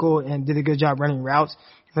winning vertical and did a good job running routes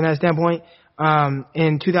from that standpoint.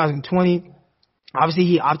 In 2020, obviously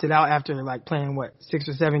he opted out after like playing 6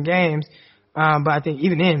 or 7 games. But I think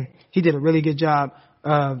even then he did a really good job.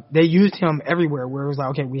 They used him everywhere where it was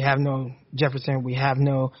like, okay, we have no Jefferson, we have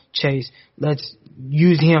no Chase. Let's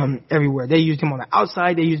use him everywhere. They used him on the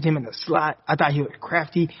outside. They used him in the slot. I thought he was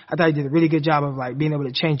crafty. I thought he did a really good job of like being able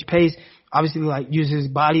to change pace. Obviously, like use his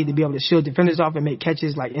body to be able to shield defenders off and make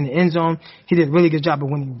catches like in the end zone. He did a really good job of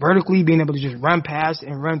winning vertically, being able to just run past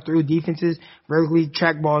and run through defenses, vertically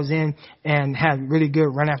track balls in, and have really good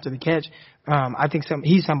run after the catch. I think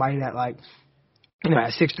he's somebody that like,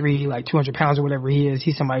 at 6'3", like 200 pounds or whatever he is,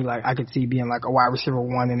 he's somebody like I could see being like a wide receiver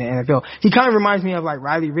 1 in the NFL. He kind of reminds me of like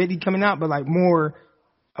Riley Ridley coming out, but like a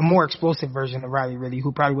more explosive version of Riley Ridley,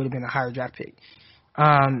 who probably would have been a higher draft pick.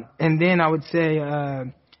 And then I would say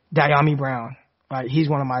Dyami Brown. He's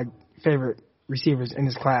one of my favorite receivers in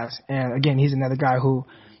this class. And again, he's another guy who,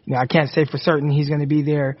 I can't say for certain he's going to be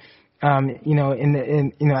there, at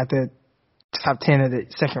the top 10 of the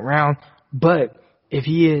 2nd round. But if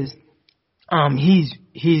he is,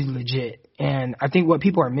 he's legit. And I think what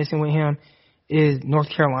people are missing with him is North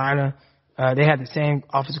Carolina. They had the same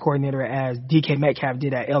offensive coordinator as DK Metcalf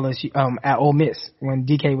did at LSU, at Ole Miss when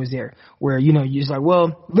DK was there, where, you're just like,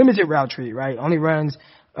 well, limited route tree, right? Only runs,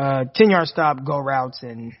 10-yard stop, go routes,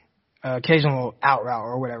 and occasional out route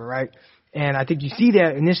or whatever, right? And I think you see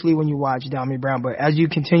that initially when you watch Dyami Brown, but as you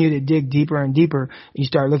continue to dig deeper and deeper, you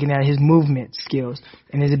start looking at his movement skills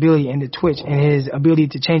and his ability and the twitch and his ability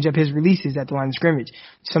to change up his releases at the line of scrimmage.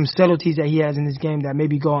 Some subtleties that he has in this game that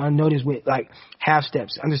maybe go unnoticed with like half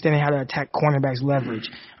steps, understanding how to attack cornerbacks leverage.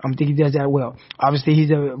 I think he does that well. Obviously,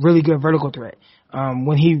 he's a really good vertical threat.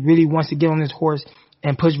 When he really wants to get on his horse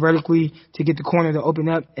and push vertically to get the corner to open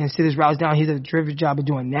up and sit his routes down. He does a terrific job of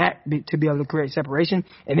doing that to be able to create separation.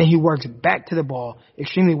 And then he works back to the ball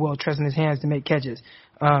extremely well, trusting his hands to make catches.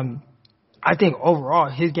 I think overall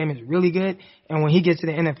his game is really good. And when he gets to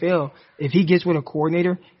the NFL, if he gets with a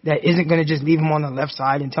coordinator that isn't going to just leave him on the left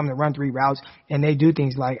side and tell him to run 3 routes, and they do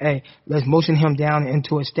things like, hey, let's motion him down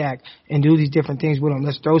into a stack and do these different things with him.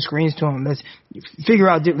 Let's throw screens to him. Let's figure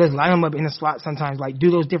out, let's line him up in the slot sometimes, like do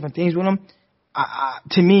those different things with him.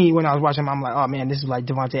 To me, when I was watching him, I'm like, oh man, this is like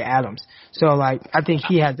Devontae Adams. So like, I think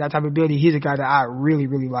he has that type of ability. He's a guy that I really,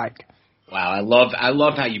 really like. Wow, I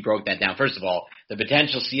love how you broke that down. First of all, the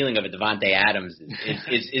potential ceiling of a Devontae Adams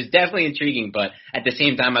is definitely intriguing, but at the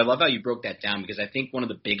same time, I love how you broke that down because I think one of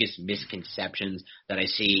the biggest misconceptions that I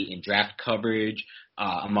see in draft coverage,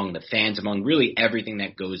 among the fans, among really everything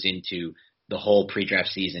that goes into the whole pre-draft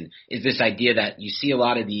season is this idea that you see a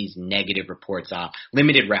lot of these negative reports on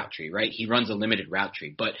limited route tree, right? He runs a limited route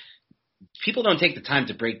tree, but people don't take the time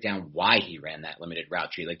to break down why he ran that limited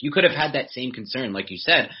route tree. Like you could have had that same concern, like you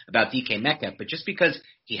said, about DK Metcalf, but just because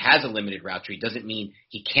he has a limited route tree doesn't mean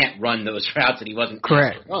he can't run those routes that he wasn't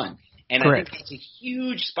asked to run. And I think that's a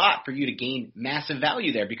huge spot for you to gain massive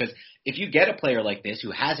value there because if you get a player like this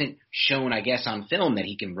who hasn't shown, I guess, on film that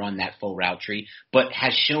he can run that full route tree, but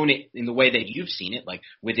has shown it in the way that you've seen it, like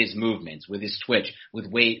with his movements, with his twitch,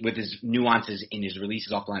 with his nuances in his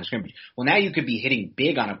releases off the line of scrimmage, well, now you could be hitting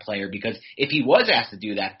big on a player because if he was asked to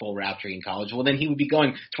do that full route tree in college, well, then he would be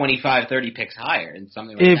going 25, 30 picks higher and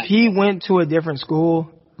something like that. If he went to a different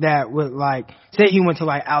school that would like, say he went to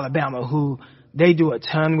like Alabama, who they do a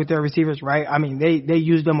ton with their receivers, right? I mean, they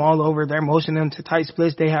use them all over. They're motioning them to tight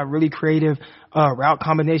splits. They have really creative route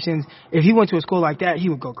combinations. If he went to a school like that, he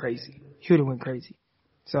would go crazy. He would have went crazy.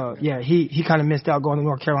 So, yeah, he kind of missed out going to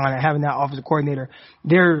North Carolina, having that offensive coordinator.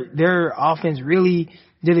 Their offense really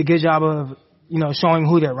did a good job of, showing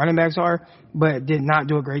who their running backs are, but did not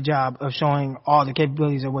do a great job of showing all the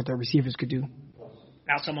capabilities of what their receivers could do.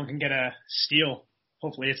 Now someone can get a steal.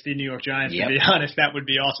 Hopefully it's the New York Giants, to be honest. That would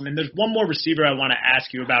be awesome. And there's one more receiver I want to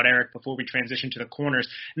ask you about, Eric, before we transition to the corners,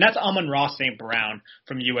 and that's Amon-Ra St. Brown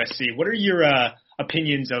from USC. What are your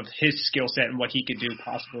opinions of his skill set and what he could do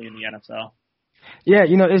possibly in the NFL? Yeah,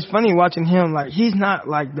 it's funny watching him. Like, he's not,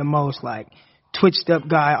 like, the most, like, twitched-up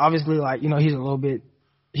guy. Obviously, like, he's a little bit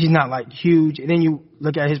 – he's not, like, huge. And then you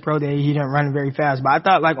look at his pro day, he didn't run very fast. But I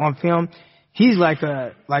thought, like, on film, he's like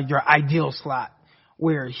your ideal slot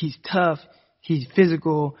where he's tough – he's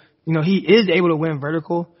physical. He is able to win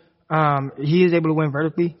vertical. He is able to win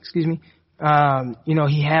vertically, excuse me.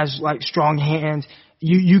 He has like strong hands.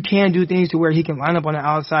 You can do things to where he can line up on the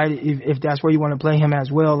outside if that's where you want to play him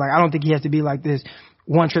as well. Like, I don't think he has to be like this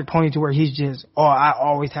one trick pony to where he's just, I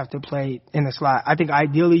always have to play in the slot. I think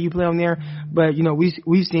ideally you play him there, but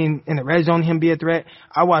we've seen in the red zone him be a threat.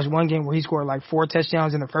 I watched one game where he scored like 4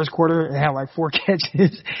 touchdowns in the first quarter and had like 4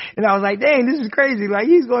 catches, and I was like, dang, this is crazy. Like,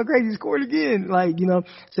 he's going crazy, he scored again. Like,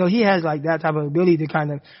 so he has like that type of ability to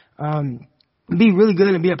kind of be really good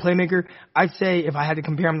and be a playmaker. I'd say if I had to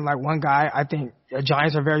compare him to like one guy, I think the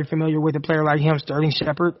Giants are very familiar with a player like him, Sterling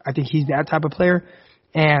Shepard. I think he's that type of player.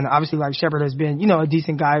 And obviously, like, Shepard has been, a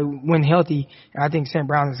decent guy when healthy. And I think St.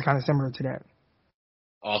 Brown is kind of similar to that.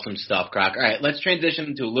 Awesome stuff, Croc. All right, let's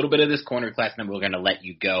transition to a little bit of this corner class, and then we're going to let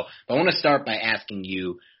you go. But I want to start by asking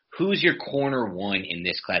you, who's your corner one in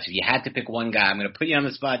this class? If you had to pick one guy, I'm going to put you on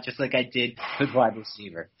the spot just like I did with wide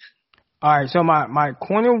receiver. All right, so my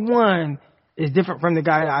corner one is different from the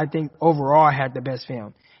guy that I think overall had the best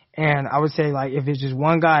film. And I would say, like, if it's just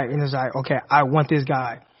one guy and it's like, okay, I want this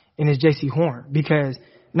guy, and it's J.C. Horn, because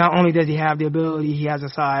not only does he have the ability, he has the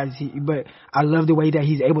size, but I love the way that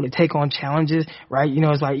he's able to take on challenges, right?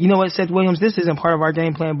 It's like, what, Seth Williams, this isn't part of our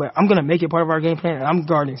game plan, but I'm going to make it part of our game plan, and I'm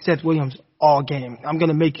guarding Seth Williams all game. I'm going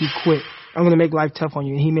to make you quit. I'm going to make life tough on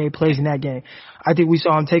you, and he made plays in that game. I think we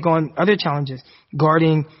saw him take on other challenges,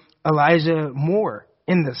 guarding Elijah Moore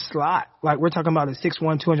in the slot. Like, we're talking about a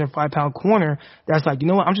 6'1", 205-pound corner that's like,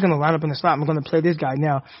 I'm just going to line up in the slot. I'm going to play this guy.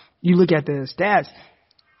 Now, you look at the stats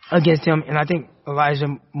against him, and I think Elijah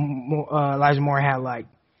Moore had like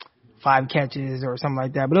 5 catches or something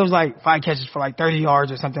like that. But it was like 5 catches for like 30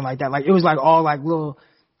 yards or something like that. Like, it was like all like little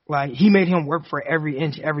Like, he made him work for every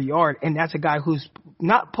inch, every yard, and that's a guy who's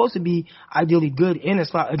not supposed to be ideally good in a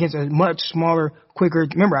slot against a much smaller, quicker.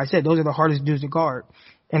 Remember, I said those are the hardest dudes to guard,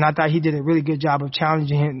 and I thought he did a really good job of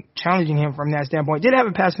challenging him from that standpoint. Did have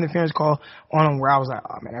a pass interference call on him where I was like,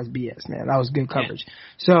 oh man, that's BS, man. That was good coverage.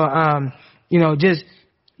 Yeah. So, just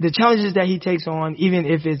the challenges that he takes on, even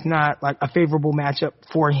if it's not like a favorable matchup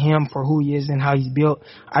for him, for who he is and how he's built,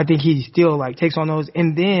 I think he still like takes on those.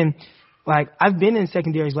 And then, like, I've been in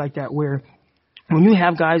secondaries like that where when you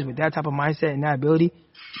have guys with that type of mindset and that ability,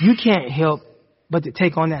 you can't help but to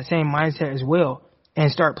take on that same mindset as well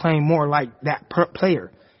and start playing more like that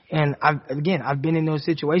player. And I've been in those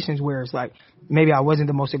situations where it's like, maybe I wasn't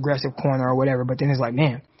the most aggressive corner or whatever, but then it's like,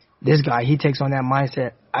 man, this guy, he takes on that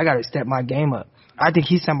mindset. I got to step my game up. I think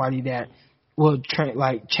he's somebody that will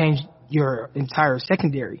change your entire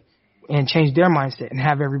secondary and change their mindset and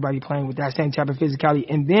have everybody playing with that same type of physicality.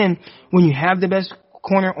 And then when you have the best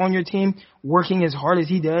corner on your team working as hard as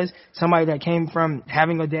he does, somebody that came from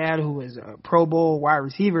having a dad who was a Pro Bowl wide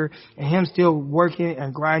receiver and him still working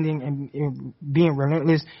and grinding and being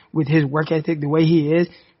relentless with his work ethic the way he is,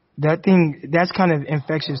 that's kind of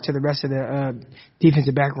infectious to the rest of the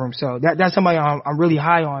defensive back room. So that's somebody I'm really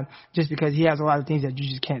high on just because he has a lot of things that you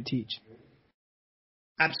just can't teach.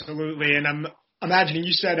 Absolutely. And I'm imagining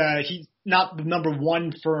you said he's not the number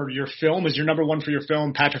one for your film. Is your number one for your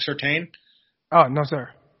film Patrick Surtain? Oh, no, sir.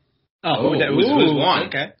 Oh, who's one?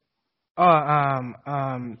 Okay.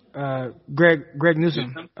 Greg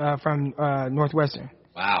Newsome from Northwestern.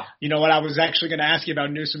 Wow. You know what? I was actually going to ask you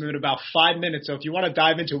about Newsome in about 5 minutes. So if you want to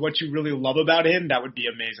dive into what you really love about him, that would be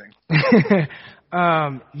amazing.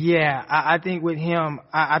 I think with him,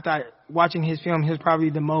 I thought watching his film, he was probably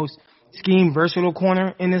the most scheme versatile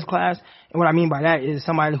corner in this class. And what I mean by that is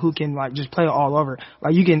somebody who can like just play all over.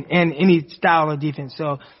 Like you can, and any style of defense.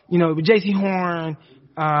 So, with J.C. Horn,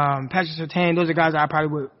 Patrick Surtain, those are guys that I probably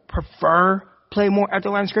would prefer play more at the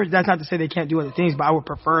line of scrimmage. That's not to say they can't do other things, but I would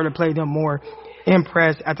prefer to play them more in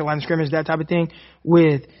press at the line of scrimmage, that type of thing.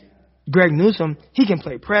 With Greg Newsome, he can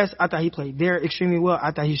play press. I thought he played there extremely well.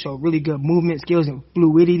 I thought he showed really good movement skills and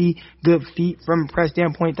fluidity, good feet from a press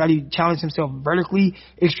standpoint. Thought he challenged himself vertically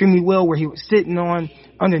extremely well where he was sitting on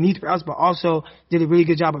underneath routes, but also did a really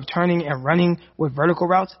good job of turning and running with vertical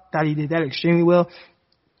routes. Thought he did that extremely well.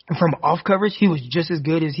 And from off coverage, he was just as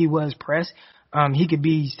good as he was press. He could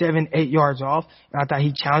be 7-8 yards off. And I thought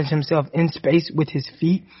he challenged himself in space with his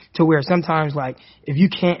feet to where sometimes, like, if you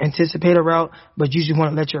can't anticipate a route, but you just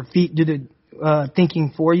want to let your feet do the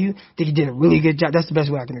thinking for you, I think he did a really good job. That's the best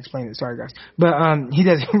way I can explain it. Sorry, guys. But he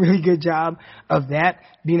does a really good job of that,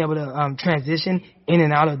 being able to transition in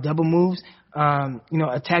and out of double moves.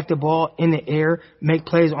 Attack the ball in the air, make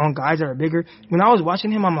plays on guys that are bigger. When I was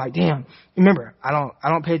watching him, I'm like, damn, remember, I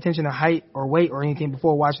don't pay attention to height or weight or anything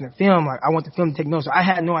before watching the film. Like, I want the film to take notes. So I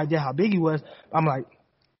had no idea how big he was. I'm like,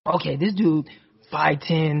 okay, this dude,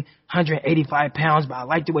 5'10", 185 pounds, but I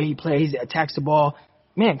like the way he plays, attacks the ball.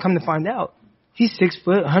 Man, come to find out, he's 6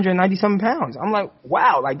 foot, 190-something pounds. I'm like,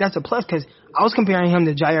 wow, like, that's a plus, because I was comparing him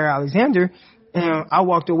to Jair Alexander, and I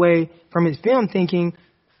walked away from his film thinking,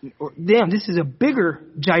 damn, this is a bigger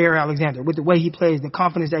Jair Alexander with the way he plays, the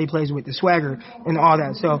confidence that he plays with, the swagger and all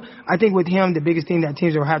that. So I think with him, the biggest thing that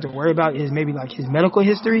teams will have to worry about is maybe like his medical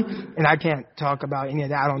history. And I can't talk about any of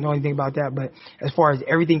that. I don't know anything about that. But as far as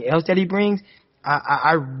everything else that he brings,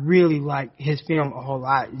 I really like his film a whole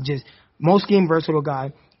lot. Just most scheme versatile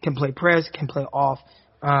guy, can play press, can play off,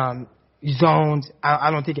 zones. I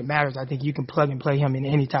don't think it matters. I think you can plug and play him in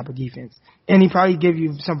any type of defense. And he probably give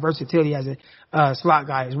you some versatility as a slot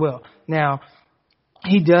guy as well. Now,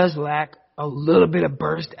 he does lack a little bit of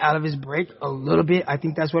burst out of his break, a little bit. I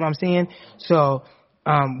think that's what I'm saying. So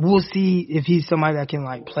we'll see if he's somebody that can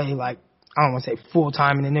like play like, I don't want to say full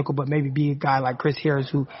time in the nickel, but maybe be a guy like Chris Harris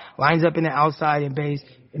who lines up in the outside and base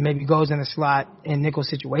and maybe goes in a slot in nickel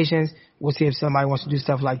situations. We'll see if somebody wants to do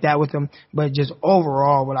stuff like that with him. But just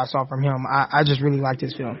overall, what I saw from him, I just really liked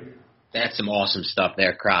his film. That's some awesome stuff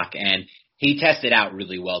there, Croc. And he tested out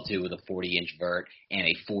really well, too, with a 40-inch vert and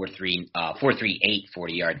a 4.38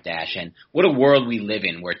 40-yard dash. And what a world we live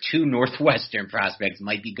in where two Northwestern prospects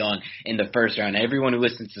might be gone in the first round. Everyone who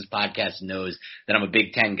listens to this podcast knows that I'm a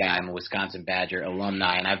Big Ten guy. I'm a Wisconsin Badger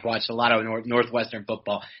alumni, and I've watched a lot of Northwestern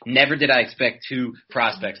football. Never did I expect two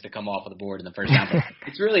prospects to come off of the board in the first round. But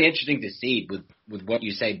it's really interesting to see with what you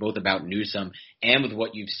say both about Newsome and with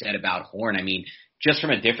what you've said about Horn. I mean, just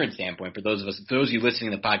from a different standpoint, for those of you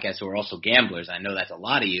listening to the podcast who are also gamblers, I know that's a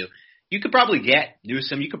lot of you, you could probably get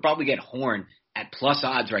Newsome, you could probably get Horn at plus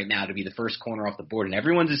odds right now to be the first corner off the board, and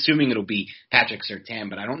everyone's assuming it'll be Patrick Surtain,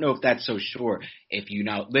 but I don't know if that's so sure if you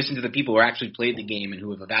now listen to the people who actually played the game and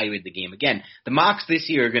who have evaluated the game. Again, the mocks this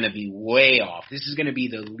year are going to be way off. This is going to be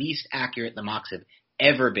the least accurate the mocks have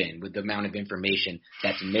ever been with the amount of information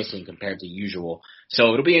that's missing compared to usual.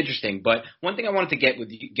 So it'll be interesting. But one thing I wanted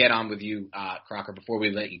to get on with you, Crocker, before we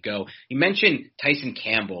let you go, you mentioned Tyson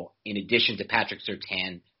Campbell in addition to Patrick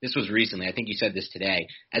Surtain. This was recently, I think you said this today,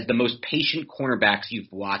 as the most patient cornerbacks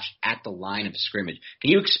you've watched at the line of scrimmage. Can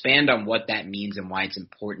you expand on what that means and why it's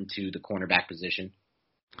important to the cornerback position?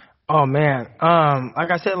 Oh, man. Like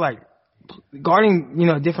I said, like, guarding,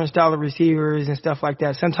 different style of receivers and stuff like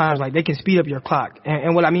that, sometimes, like, they can speed up your clock.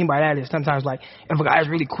 And what I mean by that is sometimes, like, if a guy is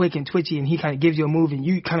really quick and twitchy and he kind of gives you a move and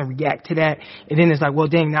you kind of react to that, and then it's like, well,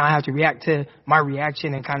 dang, now I have to react to my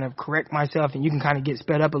reaction and kind of correct myself, and you can kind of get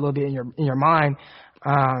sped up a little bit in your mind.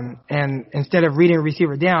 And instead of reading a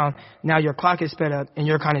receiver down, now your clock is sped up and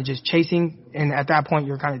you're kind of just chasing. And at that point,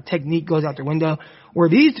 your kind of technique goes out the window. Where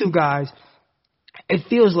these two guys, it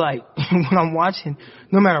feels like when I'm watching,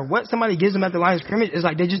 no matter what somebody gives them at the line of scrimmage, it's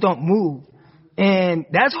like they just don't move. And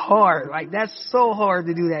that's hard. Like, that's so hard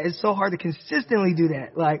to do that. It's so hard to consistently do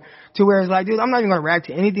that. Like, to where it's like, dude, I'm not even going to react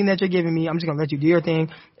to anything that you're giving me. I'm just going to let you do your thing.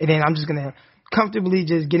 And then I'm just going to comfortably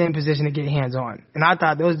just get in position to get hands on. And I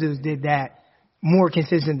thought those dudes did that more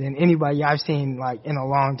consistent than anybody I've seen, like, in a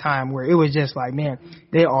long time, where it was just like, man,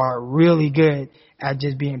 they are really good at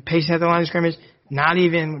just being patient at the line of scrimmage, not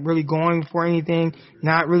even really going for anything,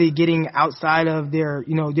 not really getting outside of their,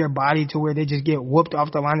 their body to where they just get whooped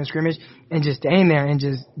off the line of scrimmage and just staying there and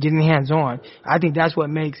just getting hands on. I think that's what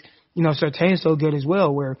makes, Surtain so good as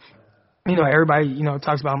well, where, everybody,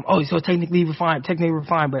 talks about him, oh, he's so technically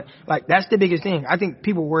refined, but, like, that's the biggest thing. I think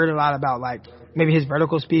people worried a lot about, like, maybe his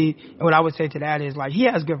vertical speed. And what I would say to that is, like, he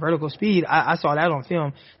has good vertical speed. I saw that on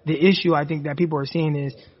film. The issue I think that people are seeing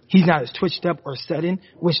is he's not as twitched up or sudden,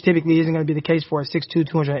 which typically isn't going to be the case for a 6'2",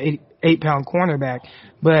 208-pound cornerback.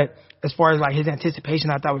 But as far as, like, his anticipation,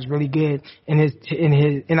 I thought was really good. And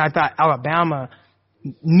I thought Alabama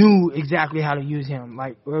knew exactly how to use him.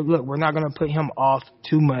 Like, look, we're not going to put him off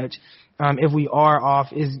too much. If we are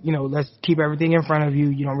off, let's keep everything in front of you.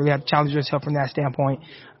 You don't really have to challenge yourself from that standpoint.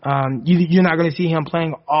 You're not going to see him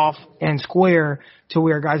playing off and square to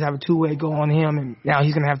where guys have a two-way go on him, and now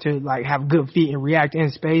he's going to have to, like, have good feet and react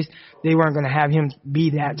in space. They weren't going to have him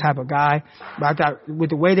be that type of guy. But I thought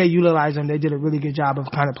with the way they utilized him, they did a really good job of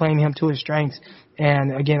kind of playing him to his strengths.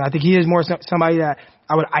 And, again, I think he is more somebody that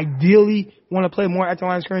I would ideally want to play more at the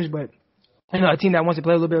line of scrimmage, but a team that wants to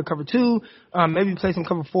play a little bit of cover 2, maybe play some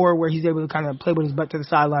cover 4 where he's able to kind of play with his butt to the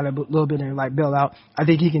sideline a little bit and, like, bail out. I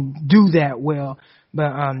think he can do that well.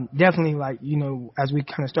 But definitely, like, as we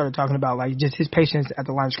kind of started talking about, like, just his patience at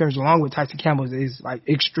the line of scrimmage along with Tyson Campbell's is, like,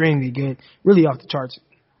 extremely good, really off the charts.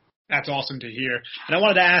 That's awesome to hear. And I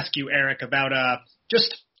wanted to ask you, Eric, about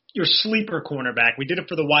just your sleeper cornerback. We did it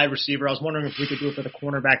for the wide receiver. I was wondering if we could do it for the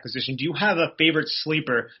cornerback position. Do you have a favorite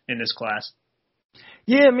sleeper in this class?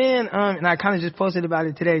 Yeah, man, and I kind of just posted about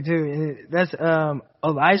it today, too. That's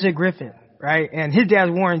Elijah Griffin, right? And his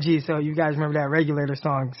dad's Warren G, so you guys remember that Regulator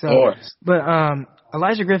song. So, of course. But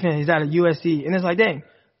Elijah Griffin is out of USC, and it's like, dang,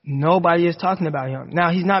 nobody is talking about him. Now,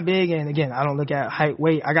 he's not big, and, again, I don't look at height,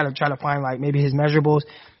 weight. I got to try to find, like, maybe his measurables.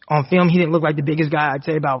 On film, he didn't look like the biggest guy. I'd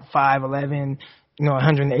say about 5'11",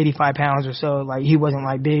 185 pounds or so. Like, he wasn't,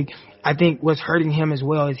 like, big. I think what's hurting him as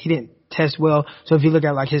well is he didn't test well. So if you look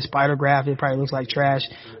at, like, his spider graph, it probably looks like trash.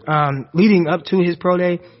 Leading up to his pro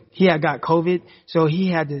day, he had got COVID, so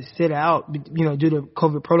he had to sit out, due to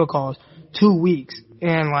COVID protocols, 2 weeks.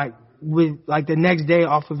 And, like, with, like, the next day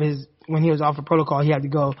when he was off of protocol, he had to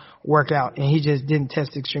go work out, and he just didn't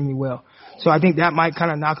test extremely well. So I think that might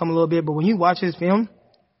kind of knock him a little bit. But when you watch his film,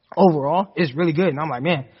 overall, it's really good. And I'm like,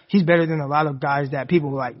 man, he's better than a lot of guys that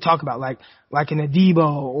people, like, talk about, like an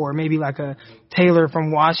Adebo or maybe like a Taylor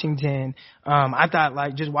from Washington. I thought,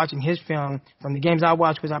 like, just watching his film from the games I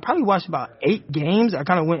watched, because I probably watched about 8 games. I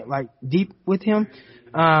kind of went, like, deep with him.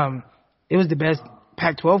 It was the best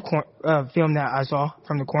Pac-12 film that I saw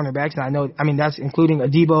from the cornerbacks. And that's including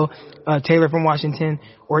Adebo, Taylor from Washington,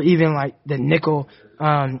 or even, like, the nickel,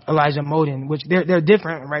 Elijah Moden, which they're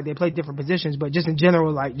different, right? They play different positions, but just in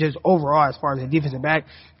general, like, just overall, as far as the defensive back,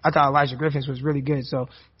 I thought Elijah Griffin was really good. So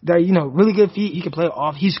they're, really good feet. He can play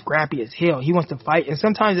off. He's scrappy as hell. He wants to fight. And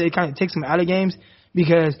sometimes it kind of takes him out of games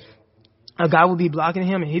because a guy will be blocking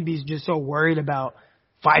him and he'd be just so worried about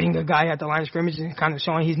fighting a guy at the line of scrimmage and kind of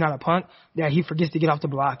showing he's not a punk that he forgets to get off the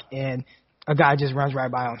block and a guy just runs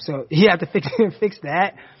right by him. So he had to fix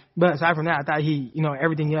that. But aside from that, I thought he,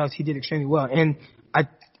 everything else he did extremely well. And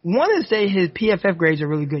want to say his PFF grades are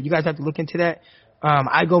really good. You guys have to look into that.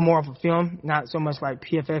 I go more off of film, not so much like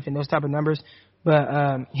PFF and those type of numbers.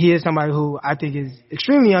 But he is somebody who I think is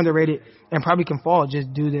extremely underrated and probably can fall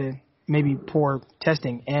just due to maybe poor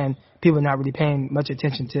testing and people not really paying much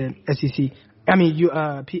attention to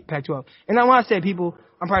Pac-12. And I want to say people,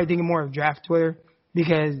 I'm probably thinking more of draft Twitter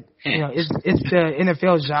because, it's the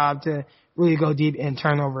NFL's job to really go deep and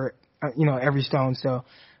turn over, every stone. So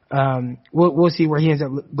we'll see where he ends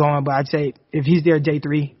up going. But I'd say if he's there day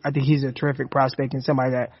 3, I think he's a terrific prospect and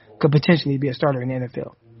somebody that could potentially be a starter in the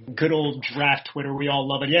NFL. Good old draft Twitter. We all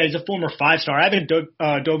love it. Yeah, he's a former 5-star. I haven't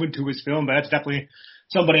dove into his film, but that's definitely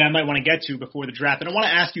somebody I might want to get to before the draft. And I want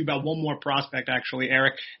to ask you about one more prospect, actually,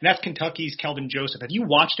 Eric, and that's Kentucky's Kelvin Joseph. Have you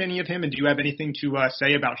watched any of him, and do you have anything to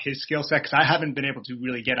say about his skill set? Because I haven't been able to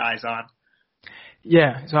really get eyes on.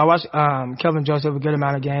 Yeah, so I watched Kelvin Joseph a good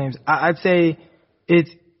amount of games. I'd say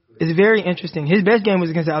it's very interesting. His best game was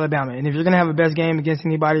against Alabama, and if you're going to have a best game against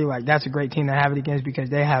anybody, like that's a great team to have it against because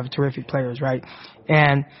they have terrific players, right?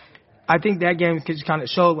 And I think that game just kind of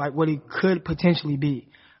showed like what he could potentially be.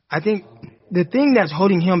 I think the thing that's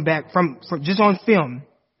holding him back from just on film,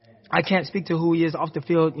 I can't speak to who he is off the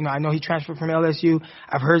field. I know he transferred from LSU.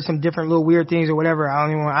 I've heard some different little weird things or whatever.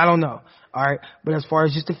 I don't know. All right. But as far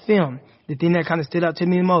as just the film, the thing that kind of stood out to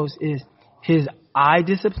me the most is his eye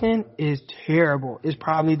discipline is terrible. It's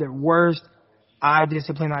probably the worst eye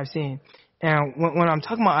discipline I've seen. And when I'm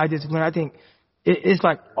talking about eye discipline, I think it's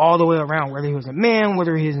like all the way around, whether he was a man,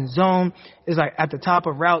 whether he's in zone. It's like at the top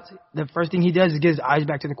of routes, the first thing he does is get his eyes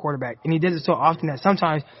back to the quarterback. And he does it so often that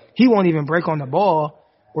sometimes he won't even break on the ball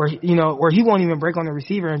or he won't even break on the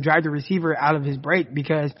receiver and drive the receiver out of his break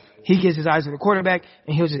because he gets his eyes to the quarterback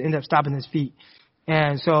and he'll just end up stopping his feet.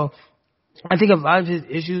 And so I think a lot of his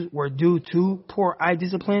issues were due to poor eye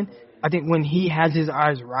discipline. I think when he has his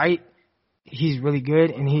eyes right, he's really good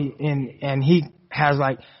and he has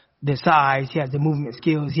like the size, he has the movement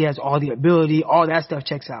skills, he has all the ability, all that stuff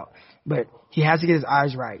checks out. But he has to get his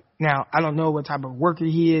eyes right. Now, I don't know what type of worker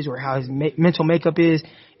he is or how his mental makeup is.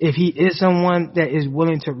 If he is someone that is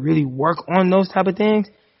willing to really work on those type of things,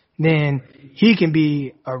 then he can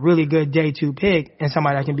be a really good day 2 pick and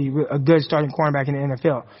somebody that can be a good starting cornerback in the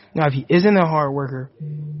NFL. Now, if he isn't a hard worker,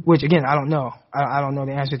 which again, I don't know. I don't know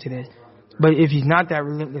the answer to this. But if he's not that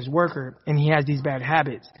relentless worker and he has these bad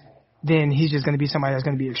habits, then he's just going to be somebody that's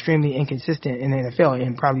going to be extremely inconsistent in the NFL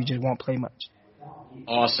and probably just won't play much.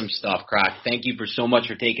 Awesome stuff, Croc. Thank you so much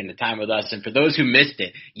for taking the time with us. And for those who missed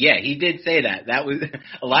it, yeah, he did say that. That was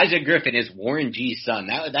Elijah Griffin is Warren G's son.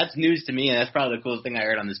 That's news to me, and that's probably the coolest thing I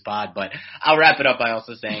heard on this pod. But I'll wrap it up by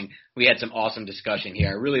also saying we had some awesome discussion here.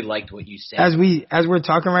 I really liked what you said. As we're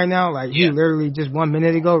talking right now, like you literally just 1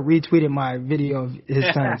 minute ago retweeted my video of his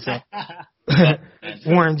son. So.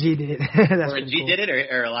 Warren G did it. Warren G did it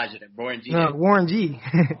or Elijah did it? Warren G did it? Warren G.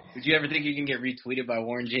 Did you ever think you can get retweeted by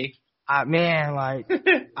Warren G? No,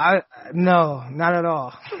 not at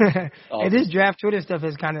all. And this draft Twitter stuff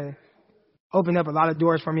has kind of opened up a lot of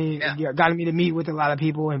doors for me. Yeah. Got me to meet with a lot of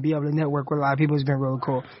people and be able to network with a lot of people. It's been really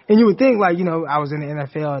cool. And you would think I was in the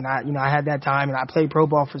NFL and I had that time and I played pro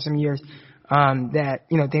ball for some years. That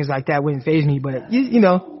things like that wouldn't faze me, but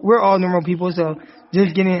we're all normal people, so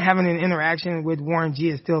just having an interaction with Warren G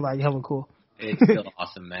is still like hella cool. It's still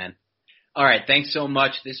awesome, man. All right, thanks so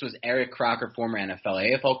much. This was Eric Crocker, former NFL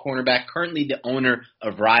AFL cornerback, currently the owner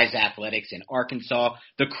of Rise Athletics in Arkansas.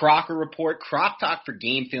 The Crocker Report, Croc Talk for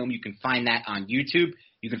Game Film. You can find that on YouTube.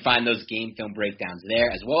 You can find those game film breakdowns there,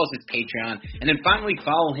 as well as his Patreon. And then finally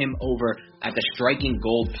follow him over at the Striking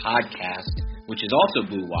Gold podcast, which is also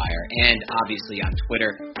Blue Wire, and obviously on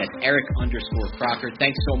Twitter. That's Eric_Crocker.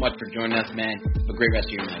 Thanks so much for joining us, man. Have a great rest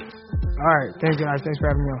of your night. All right. Thanks, guys. Thanks for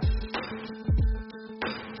having me on.